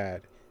that they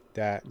had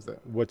that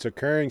what's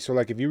occurring. So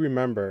like, if you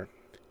remember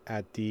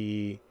at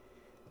the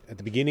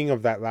beginning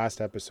of that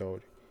last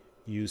episode,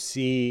 you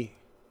see,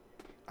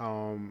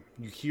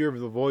 you hear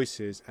the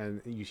voices,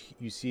 and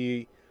you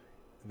see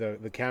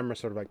the camera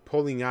sort of like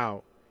pulling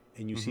out,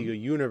 and you see a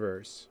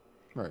universe,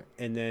 right?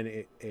 And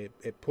then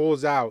it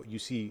pulls out. You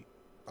see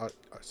a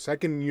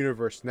second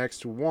universe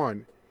next to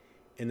one,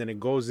 and then it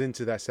goes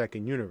into that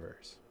second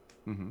universe,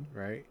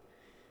 right?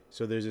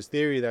 So there's this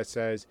theory that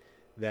says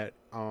that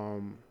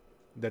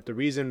that the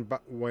reason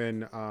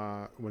when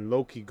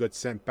Loki got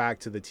sent back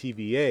to the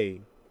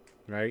TVA,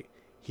 right?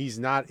 He's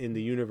not in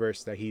the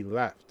universe that he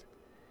left.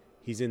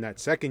 He's in that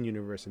second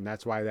universe, and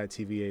that's why that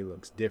TVA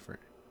looks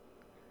different.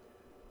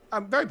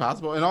 Very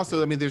possible. And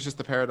also, I mean, there's just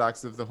the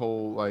paradox of the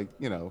whole, like,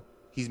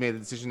 he's made a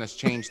decision that's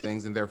changed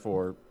things, and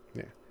therefore,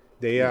 when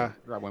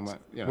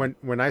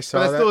I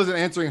saw that that, still isn't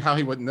answering how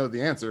he wouldn't know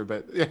the answer,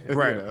 but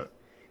right.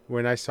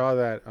 When I saw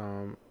that,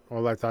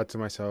 all I thought to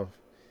myself,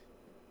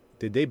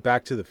 did they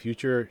Back to the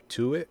Future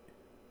to it?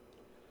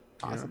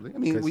 Possibly. I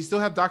mean, we still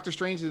have Doctor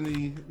Strange in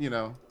the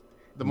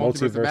the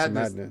multiverse of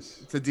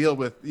madness to deal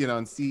with,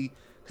 and see,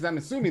 because I'm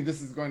assuming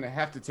this is going to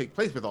have to take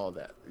place with all of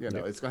that.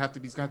 It's going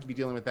to have to be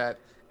dealing with that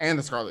and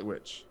the Scarlet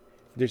Witch.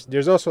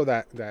 There's also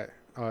that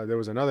there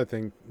was another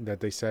thing that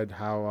they said,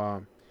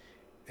 how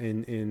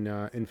in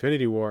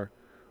Infinity War,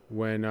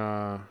 when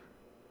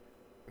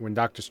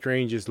Doctor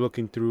Strange is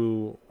looking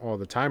through all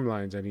the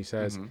timelines, and he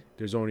says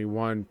there's only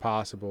one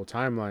possible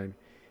timeline,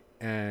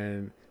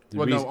 and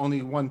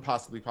only one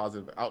possibly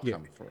positive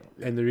outcome for him.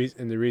 Yeah. And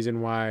the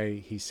reason why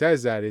he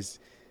says that is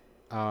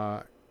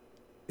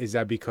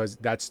that because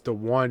that's the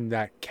one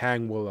that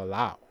Kang will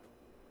allow,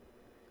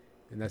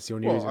 and that's the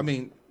only reason. I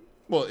mean,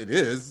 it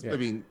is. Yeah. I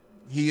mean,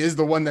 he is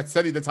the one that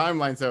studied the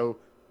timeline, so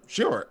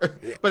sure.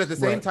 But at the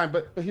same time,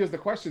 but here's the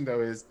question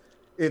though: is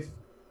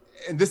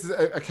and this is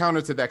a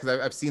counter to that, because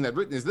I've seen that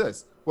written, is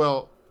this: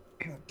 well,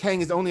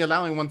 Kang is only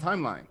allowing one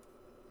timeline.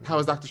 How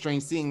is Doctor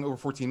Strange seeing over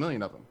 14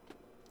 million of them?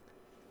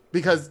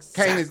 Because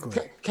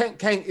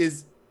Kang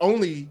is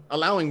only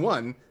allowing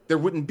one. There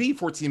wouldn't be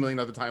 14 million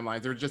other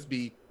timelines. There would just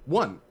be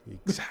one.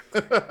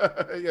 Exactly.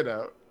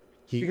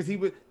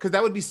 Because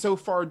that would be so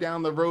far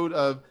down the road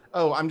of,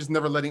 I'm just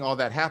never letting all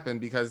that happen,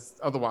 because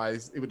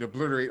otherwise it would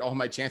obliterate all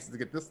my chances to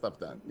get this stuff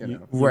done.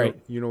 Right.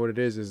 You know what it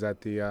is that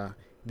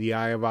the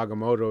Eye of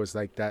Agamotto is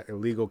like that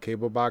illegal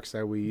cable box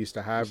that we used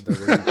to have, that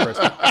where you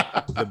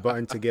press the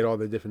button to get all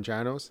the different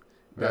channels.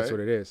 That's what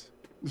it is.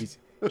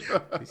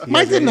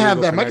 Mike didn't have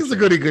that. Mike is a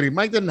goody.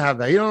 Mike didn't have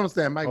that. You don't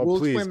understand, Mike.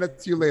 We'll explain that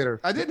to you later.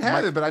 I didn't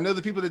have it, but I know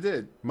the people that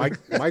did.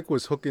 Mike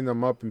was hooking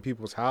them up in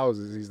people's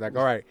houses. He's like,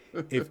 all right,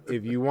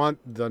 if you want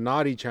the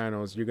naughty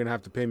channels, you're gonna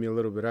have to pay me a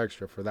little bit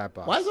extra for that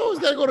box. Why is it always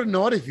gotta go to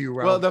naughty for you,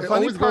 Ralph? Well, the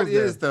funny part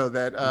is though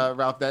that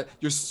Ralph, that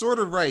you're sort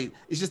of right.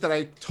 It's just that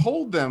I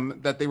told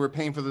them that they were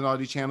paying for the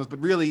naughty channels, but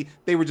really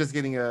they were just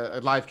getting a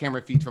live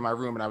camera feed from my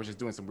room, and I was just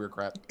doing some weird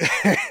crap.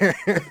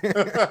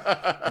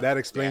 That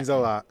explains a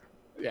lot.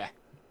 Yeah.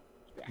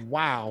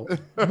 Wow.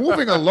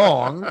 Moving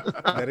along.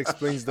 That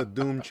explains the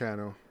Doom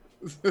channel.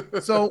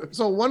 So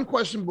one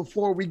question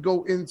before we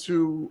go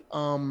into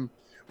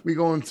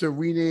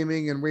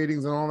renaming and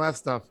ratings and all that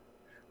stuff.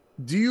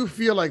 Do you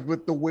feel like,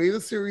 with the way the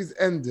series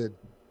ended,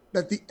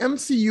 that the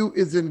MCU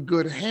is in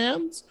good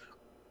hands,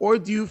 or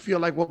do you feel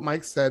like what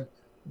Mike said,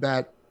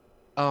 that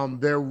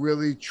they're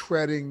really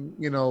treading,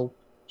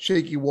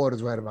 shaky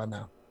waters right about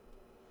now?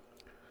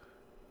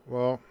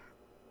 Well,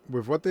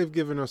 with what they've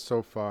given us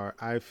so far,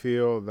 I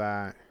feel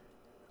that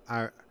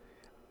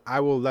I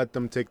will let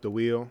them take the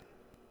wheel,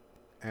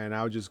 and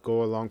I'll just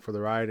go along for the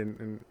ride,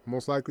 and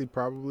most likely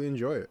probably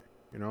enjoy it.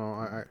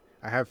 I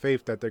have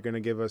faith that they're going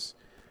to give us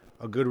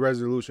a good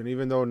resolution,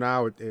 even though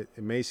now it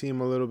may seem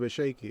a little bit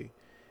shaky.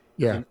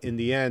 Yeah. In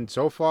the end,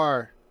 so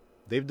far,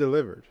 they've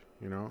delivered.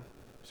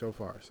 So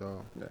far.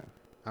 So yeah,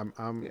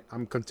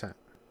 I'm content.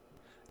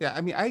 Yeah,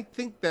 I mean, I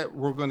think that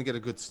we're going to get a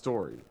good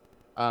story.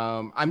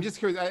 I'm just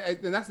curious,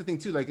 and that's the thing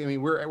too. Like, I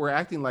mean, we're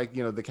acting like,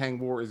 you know, the Kang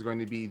War is going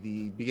to be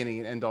the beginning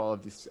and end all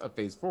of this of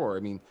Phase 4. I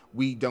mean,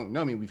 we don't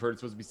know. I mean, we've heard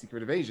it's supposed to be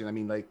Secret Invasion. I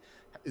mean, like,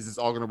 is this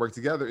all going to work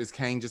together? Is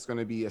Kang just going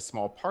to be a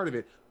small part of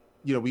it?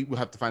 You know, we will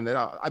have to find that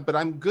out. But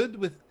I'm good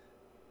with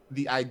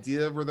the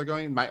idea of where they're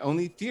going. My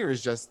only fear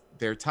is just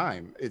their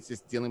time. It's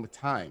just dealing with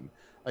time.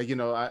 Like, you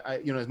know,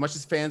 you know, as much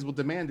as fans will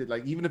demand it,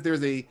 like, even if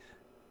there's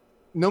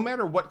no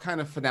matter what kind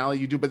of finale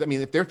you do, but I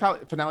mean, if their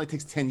finale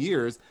takes 10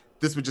 years,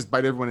 this would just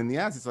bite everyone in the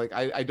ass. It's like,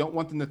 I don't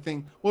want them to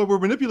think, well, we're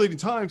manipulating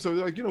time. So,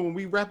 like, you know, when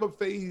we wrap up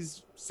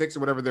Phase 6 or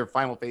whatever their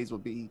final phase will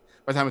be,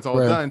 by the time it's all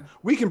done,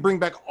 we can bring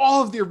back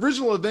all of the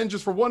original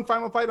Avengers for one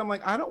final fight. I'm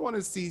like, I don't want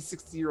to see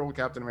 60-year-old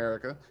Captain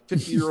America,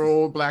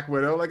 50-year-old Black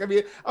Widow. Like, I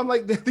mean, I'm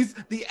like,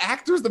 the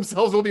actors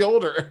themselves will be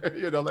older.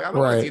 You know, like, I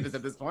don't want to see this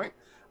at this point.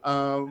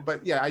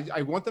 But yeah,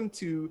 I want them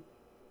to,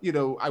 you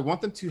know, I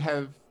want them to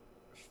have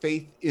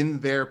faith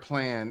in their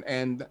plan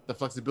and the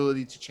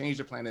flexibility to change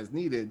the plan as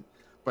needed.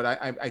 But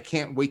I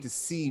can't wait to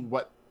see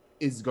what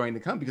is going to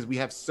come, because we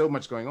have so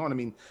much going on. I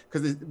mean,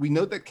 because we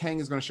know that Kang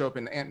is going to show up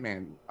in the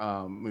Ant-Man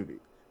movie,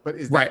 but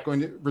is that going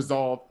to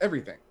resolve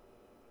everything?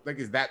 Like,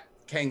 is that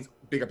Kang's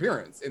big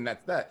appearance? And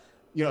that's that.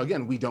 You know,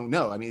 again, we don't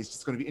know. I mean, it's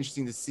just going to be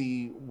interesting to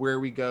see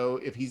where we go.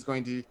 If he's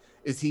going to,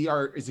 is he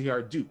our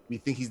Duke? We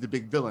think he's the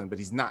big villain, but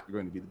he's not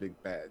going to be the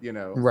big bad. You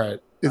know, right?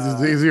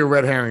 Is he a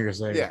red herring? You're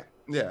saying?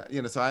 Yeah.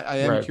 You know, so I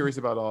am curious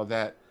about all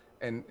that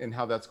and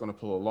how that's going to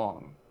pull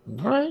along.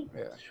 All right.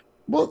 Yeah.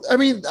 Well, I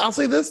mean, I'll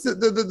say this: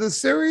 the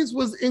series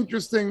was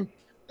interesting,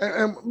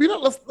 and you know,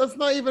 let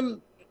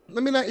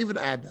me not even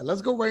add that.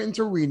 Let's go right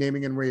into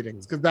renaming and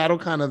ratings, because that'll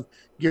kind of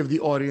give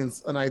the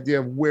audience an idea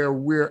of where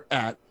we're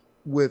at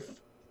with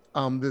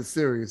this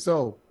series.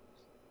 So,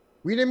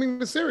 renaming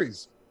the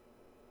series.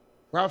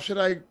 Ralph, should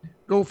I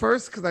go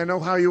first because I know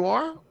how you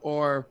are,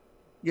 or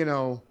you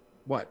know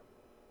what?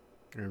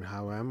 And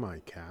how am I,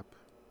 Cap?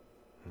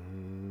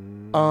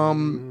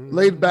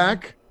 Laid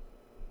back.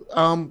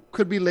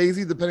 Could be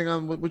lazy, depending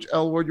on which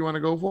L word you want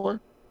to go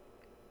for.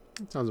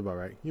 That sounds about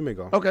right. You may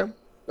go. Okay.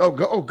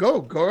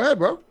 Go ahead,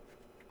 bro.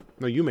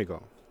 No, you may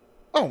go.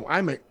 Oh,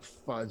 I may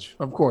fudge,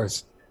 of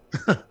course.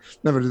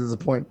 Never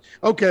disappoint.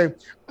 Okay.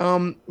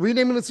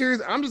 Renaming the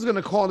series, I'm just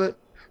gonna call it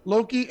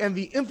Loki and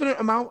the Infinite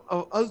Amount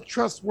of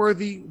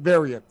Untrustworthy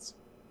Variants.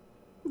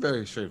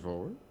 Very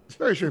straightforward.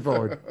 Very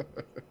straightforward.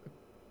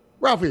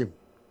 Ralphie,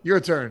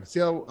 your turn. See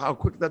how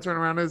quick that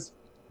turnaround is?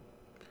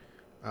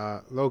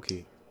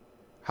 Loki,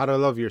 how to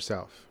love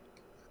yourself.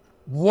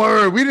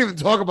 Word. We didn't even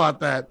talk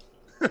about that.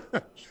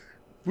 It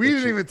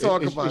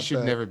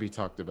should never be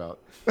talked about.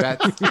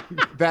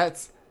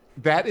 That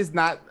is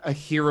not a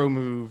hero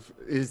move.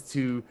 Is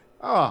to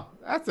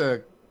that's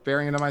a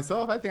variant of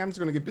myself. I think I'm just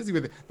going to get busy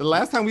with it. The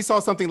last time we saw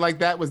something like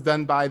that was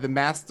done by the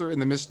Master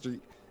and the Mystery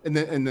and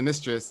the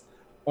Mistress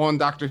on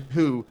Doctor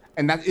Who,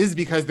 and that is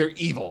because they're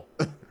evil.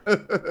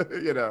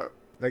 You know,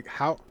 like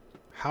how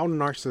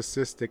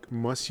narcissistic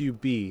must you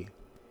be?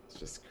 It's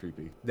just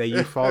creepy that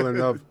you fall in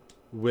love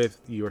with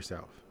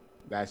yourself.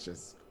 That's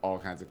just all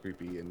kinds of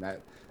creepy, and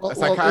that a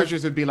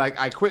psychiatrist would be like,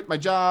 "I quit my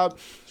job.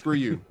 Screw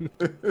you." You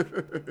know?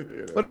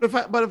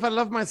 But if I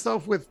love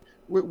myself with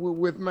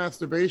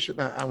masturbation,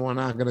 we're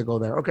not gonna go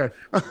there. Okay,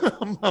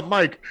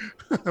 Mike,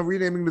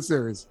 renaming the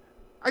series.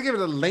 I give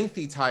it a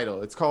lengthy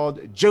title. It's called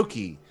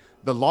Jokey: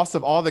 The Loss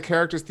of All the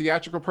Characters'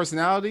 Theatrical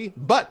Personality,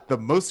 but the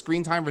most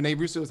screen time Rene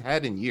Russo has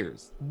had in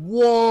years.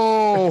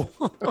 Whoa!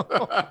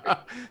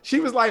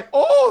 She was like,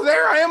 "Oh,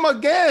 there I am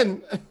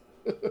again."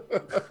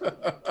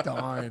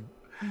 Darn.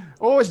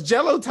 Oh, it's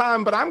Jello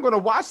time, but I'm going to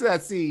watch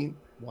that scene.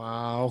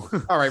 Wow.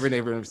 All right,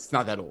 Rene Russo, it's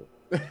not that old.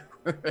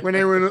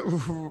 Rene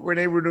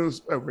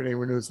Russo.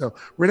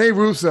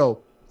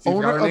 See,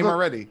 owner of name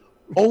already.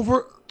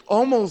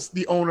 Almost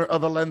the owner of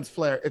the lens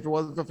flare, if it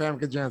wasn't for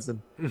Famke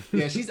Janssen.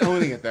 Yeah, she's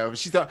owning it though.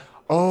 She's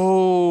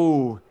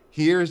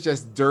here's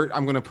just dirt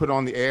I'm going to put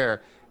on the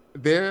air.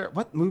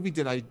 What movie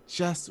did I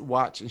just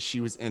watch and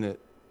she was in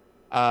it?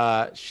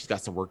 She's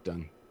got some work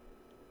done.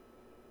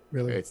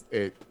 Really? It's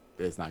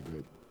not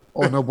good.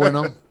 Oh, no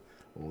bueno?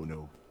 Oh,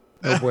 no.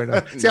 No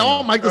bueno. See, I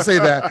want Mike to say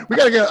that. We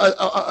got to get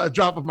a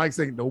drop of Mike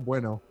saying no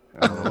bueno.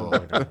 Oh,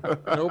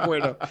 no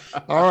bueno.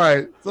 All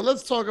right. So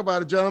let's talk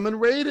about it, gentlemen.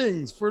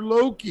 Ratings for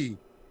Loki.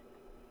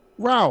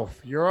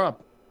 Ralph, you're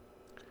up.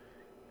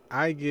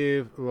 I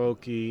give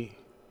Loki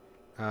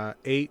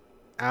 8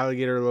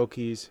 alligator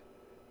Lokis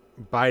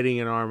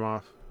biting an arm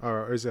off,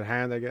 or is it a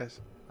hand, I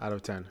guess, out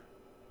of 10.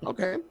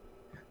 Okay.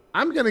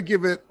 I'm going to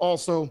give it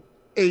also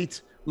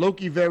 8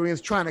 Loki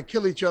variants trying to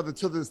kill each other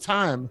till this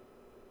time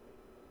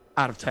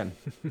out of 10.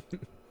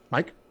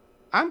 Mike?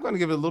 I'm going to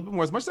give it a little bit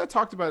more. As much as I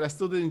talked about it, I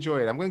still did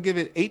enjoy it. I'm going to give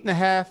it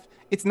 8.5.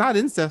 It's not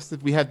incest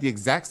if we have the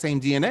exact same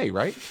DNA,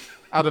 right?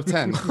 Out of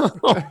 10.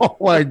 Oh,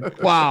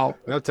 wow.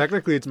 No,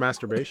 technically it's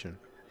masturbation.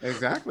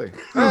 Exactly.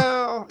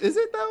 Well, is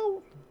it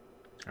though?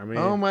 I mean,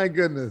 oh my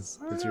goodness.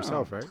 It's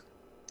yourself, right?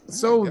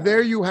 So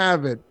there you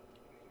have it.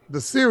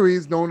 The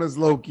series known as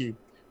Loki.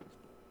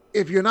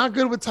 if you're not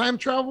good with time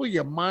travel,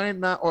 you might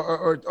not,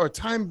 or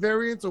time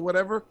variance or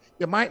whatever,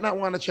 you might not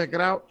want to check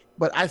it out.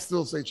 But I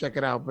still say check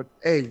it out. But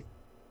hey,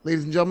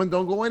 ladies and gentlemen,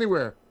 don't go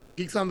anywhere.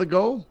 Geeks on the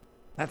Go,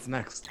 that's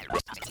next.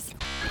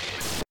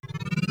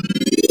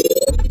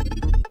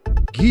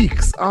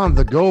 Geeks on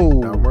the Go.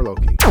 Now more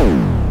Loki.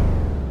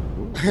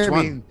 I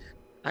mean,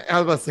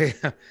 I was about to say,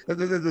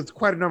 there's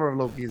quite a number of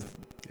Lokis.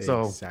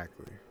 So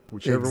Exactly.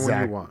 Whichever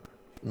one you want.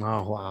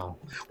 Oh, wow.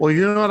 Well,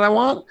 you know what I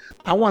want?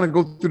 I want to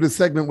go through the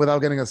segment without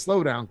getting a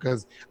slowdown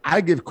because I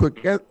give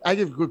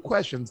good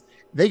questions.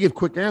 They give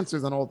quick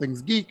answers on all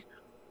things geek.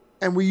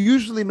 And we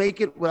usually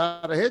make it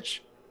without a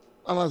hitch,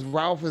 unless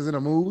Ralph is in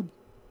a mood.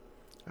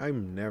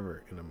 I'm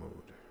never in a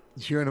mood.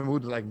 You're in a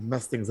mood to like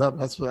mess things up.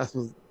 That's what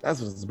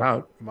it's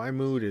about. My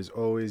mood is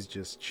always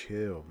just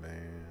chill,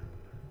 man.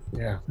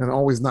 Yeah. And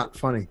always not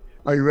funny.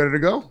 Are you ready to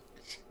go?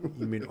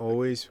 You mean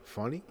always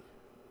funny?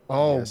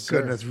 Oh, Yes, sir.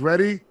 goodness.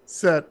 Ready,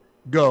 set,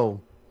 go.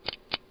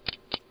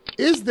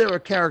 Is there a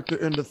character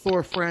in the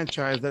Thor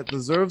franchise that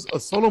deserves a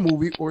solo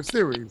movie or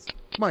series?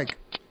 Mike.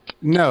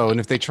 No, and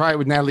if they try it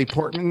with Natalie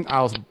Portman,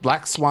 I'll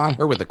Black Swan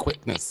her with a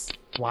quickness.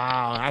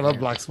 Wow, I love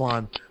Black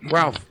Swan.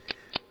 Ralph.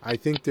 I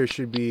think there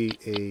should be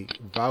a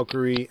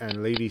Valkyrie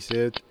and Lady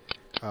Sif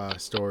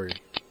story.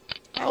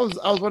 I was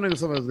wondering if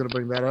someone was going to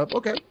bring that up.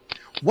 Okay.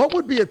 What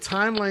would be a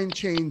timeline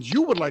change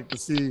you would like to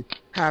see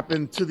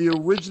happen to the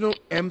original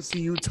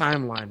MCU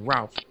timeline,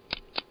 Ralph?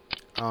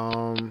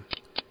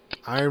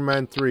 Iron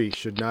Man 3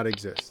 should not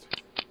exist.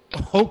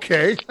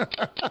 Okay.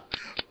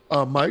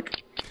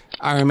 Mike?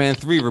 Iron Man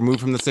 3 removed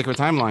from the sacred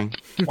timeline.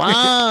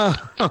 Wow.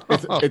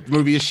 The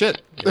movie is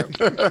shit.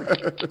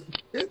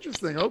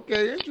 Interesting.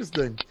 Okay,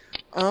 interesting.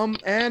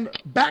 And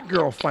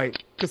Batgirl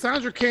fight.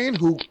 Cassandra Cain,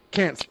 who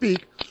can't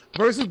speak,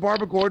 versus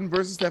Barbara Gordon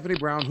versus Stephanie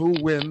Brown, who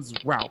wins,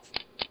 Ralph?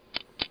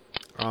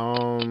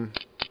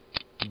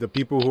 The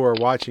people who are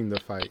watching the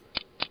fight.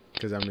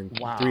 Because I mean,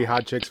 Wow. 3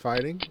 hot chicks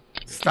fighting.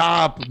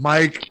 Stop,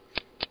 Mike.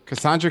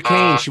 Cassandra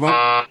Cain, she won't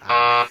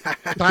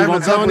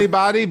tell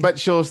anybody, but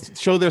she'll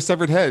show their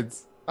severed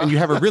heads. And you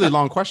have a really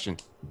long question.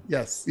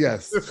 Yes.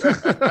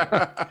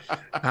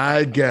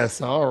 I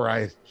guess. All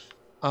right.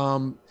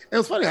 It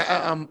was funny.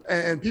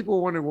 And people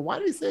were wondering, well, why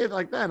did he say it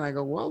like that? And I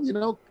go, well, you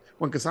know,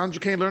 when Cassandra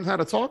Cain learned how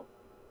to talk,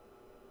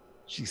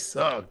 she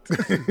sucked.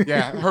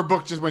 Yeah, her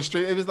book just went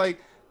straight. It was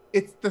like,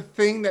 it's the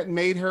thing that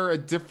made her a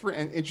different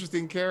and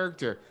interesting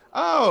character.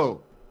 Oh,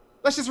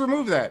 let's just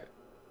remove that.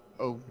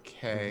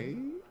 Okay.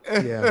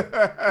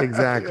 Yeah,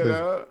 exactly. You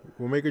know?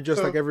 We'll make her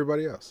just like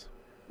everybody else.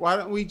 Why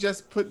don't we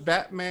just put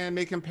Batman,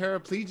 make him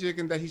paraplegic,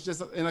 and that he's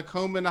just in a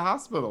coma in the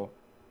hospital?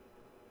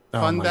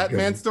 Fun my Batman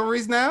goodness.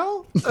 stories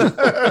now?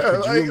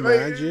 Could you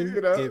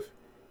imagine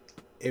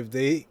if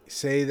they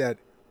say that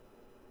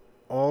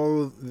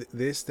all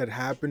this that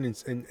happened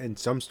in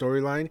some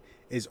storyline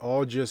is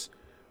all just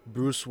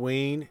Bruce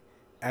Wayne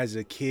as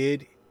a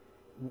kid?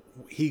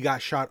 He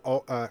got shot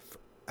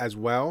as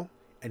well,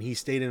 and he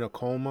stayed in a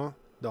coma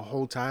the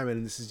whole time,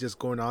 and this is just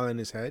going on in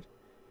his head.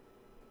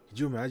 Could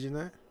you imagine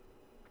that?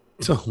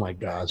 Oh my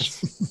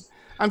gosh.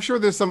 I'm sure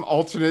there's some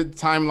alternate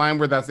timeline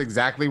where that's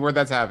exactly where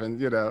that's happened,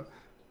 you know.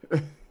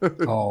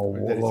 Oh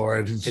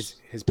Lord.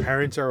 His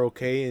parents are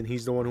okay, and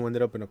he's the one who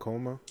ended up in a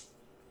coma.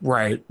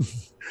 Right.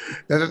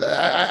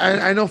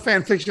 I know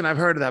fan fiction. I've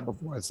heard of that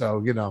before.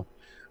 So, you know,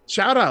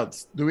 shout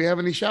outs. Do we have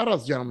any shout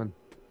outs, gentlemen?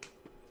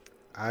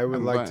 I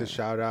would like to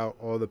shout out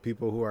all the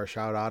people who are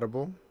shout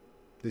outable.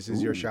 This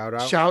is your shout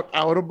out. Shout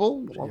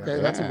outable. Okay,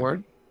 Yeah. that's a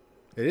word.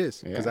 It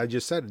is, because Yeah. I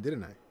just said it,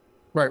 didn't I?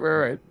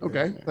 Right.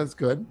 Okay, that's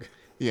good.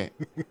 Yeah.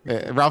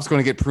 Ralph's going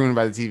to get pruned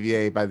by the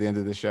TVA by the end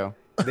of the show.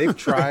 They've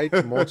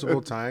tried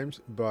multiple times,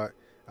 but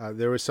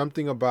there was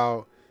something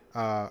about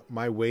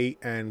my weight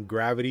and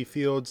gravity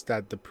fields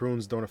that the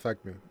prunes don't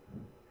affect me.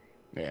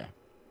 Yeah.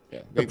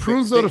 Yeah. The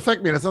prunes don't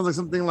affect me. That sounds like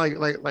something like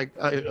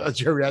a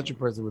geriatric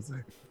person would say.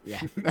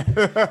 Yeah.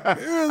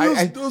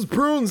 Those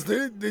prunes,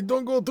 they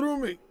don't go through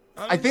me.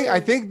 I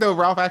think though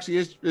Ralph actually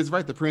is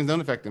right. The prunes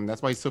don't affect him.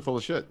 That's why he's so full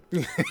of shit.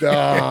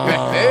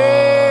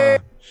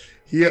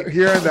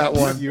 Hearing that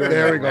one.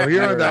 There we go.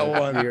 Hearing that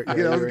one. You're Yeah,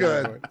 that was right.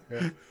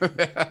 good.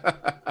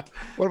 Yeah.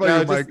 What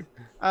about you,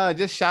 Mike?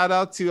 Just shout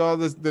out to all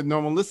the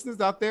normal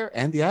listeners out there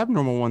and the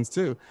abnormal ones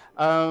too.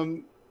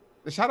 The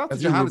shout out to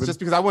That's you, Johannes Ruben. just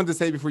because I wanted to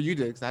say it before you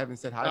did because I haven't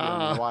said hi to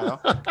him in a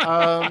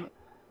while.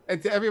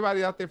 And to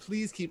everybody out there,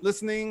 please keep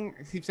listening,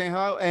 keep saying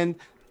hello. And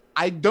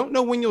I don't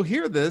know when you'll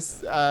hear this.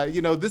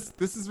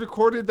 This is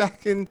recorded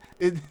back in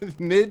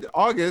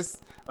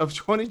mid-August of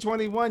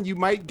 2021. You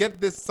might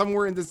get this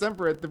somewhere in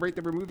December at the rate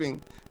that we're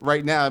moving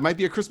right now. It might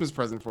be a Christmas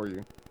present for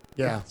you.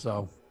 Yeah,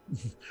 so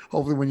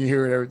hopefully when you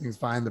hear it, everything's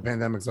fine. The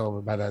pandemic's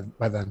over by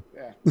then.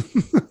 Yeah.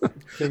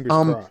 Fingers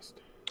crossed.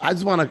 I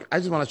just want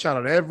to shout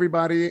out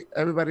everybody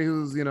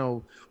who's, you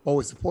know,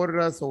 always supported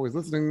us, always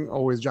listening,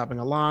 always dropping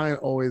a line,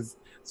 always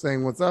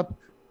saying what's up.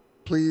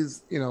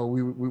 Please, you know,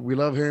 we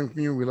love hearing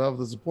from you. We love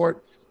the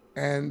support,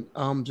 and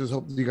just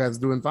hope that you guys are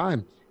doing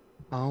fine.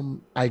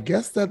 I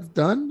guess that's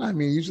done. I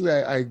mean, usually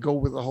I go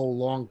with a whole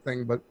long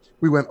thing, but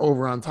we went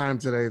over on time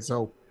today,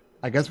 so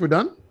I guess we're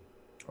done.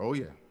 Oh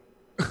yeah.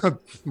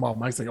 Well,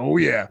 Mike's like, oh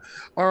yeah.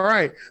 All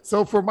right.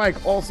 So for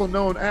Mike, also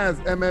known as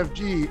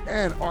MFG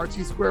and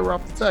RT Square, we're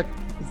off the tech.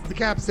 This is the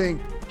Cap saying,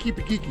 keep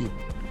it geeky.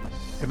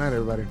 Good night,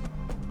 everybody.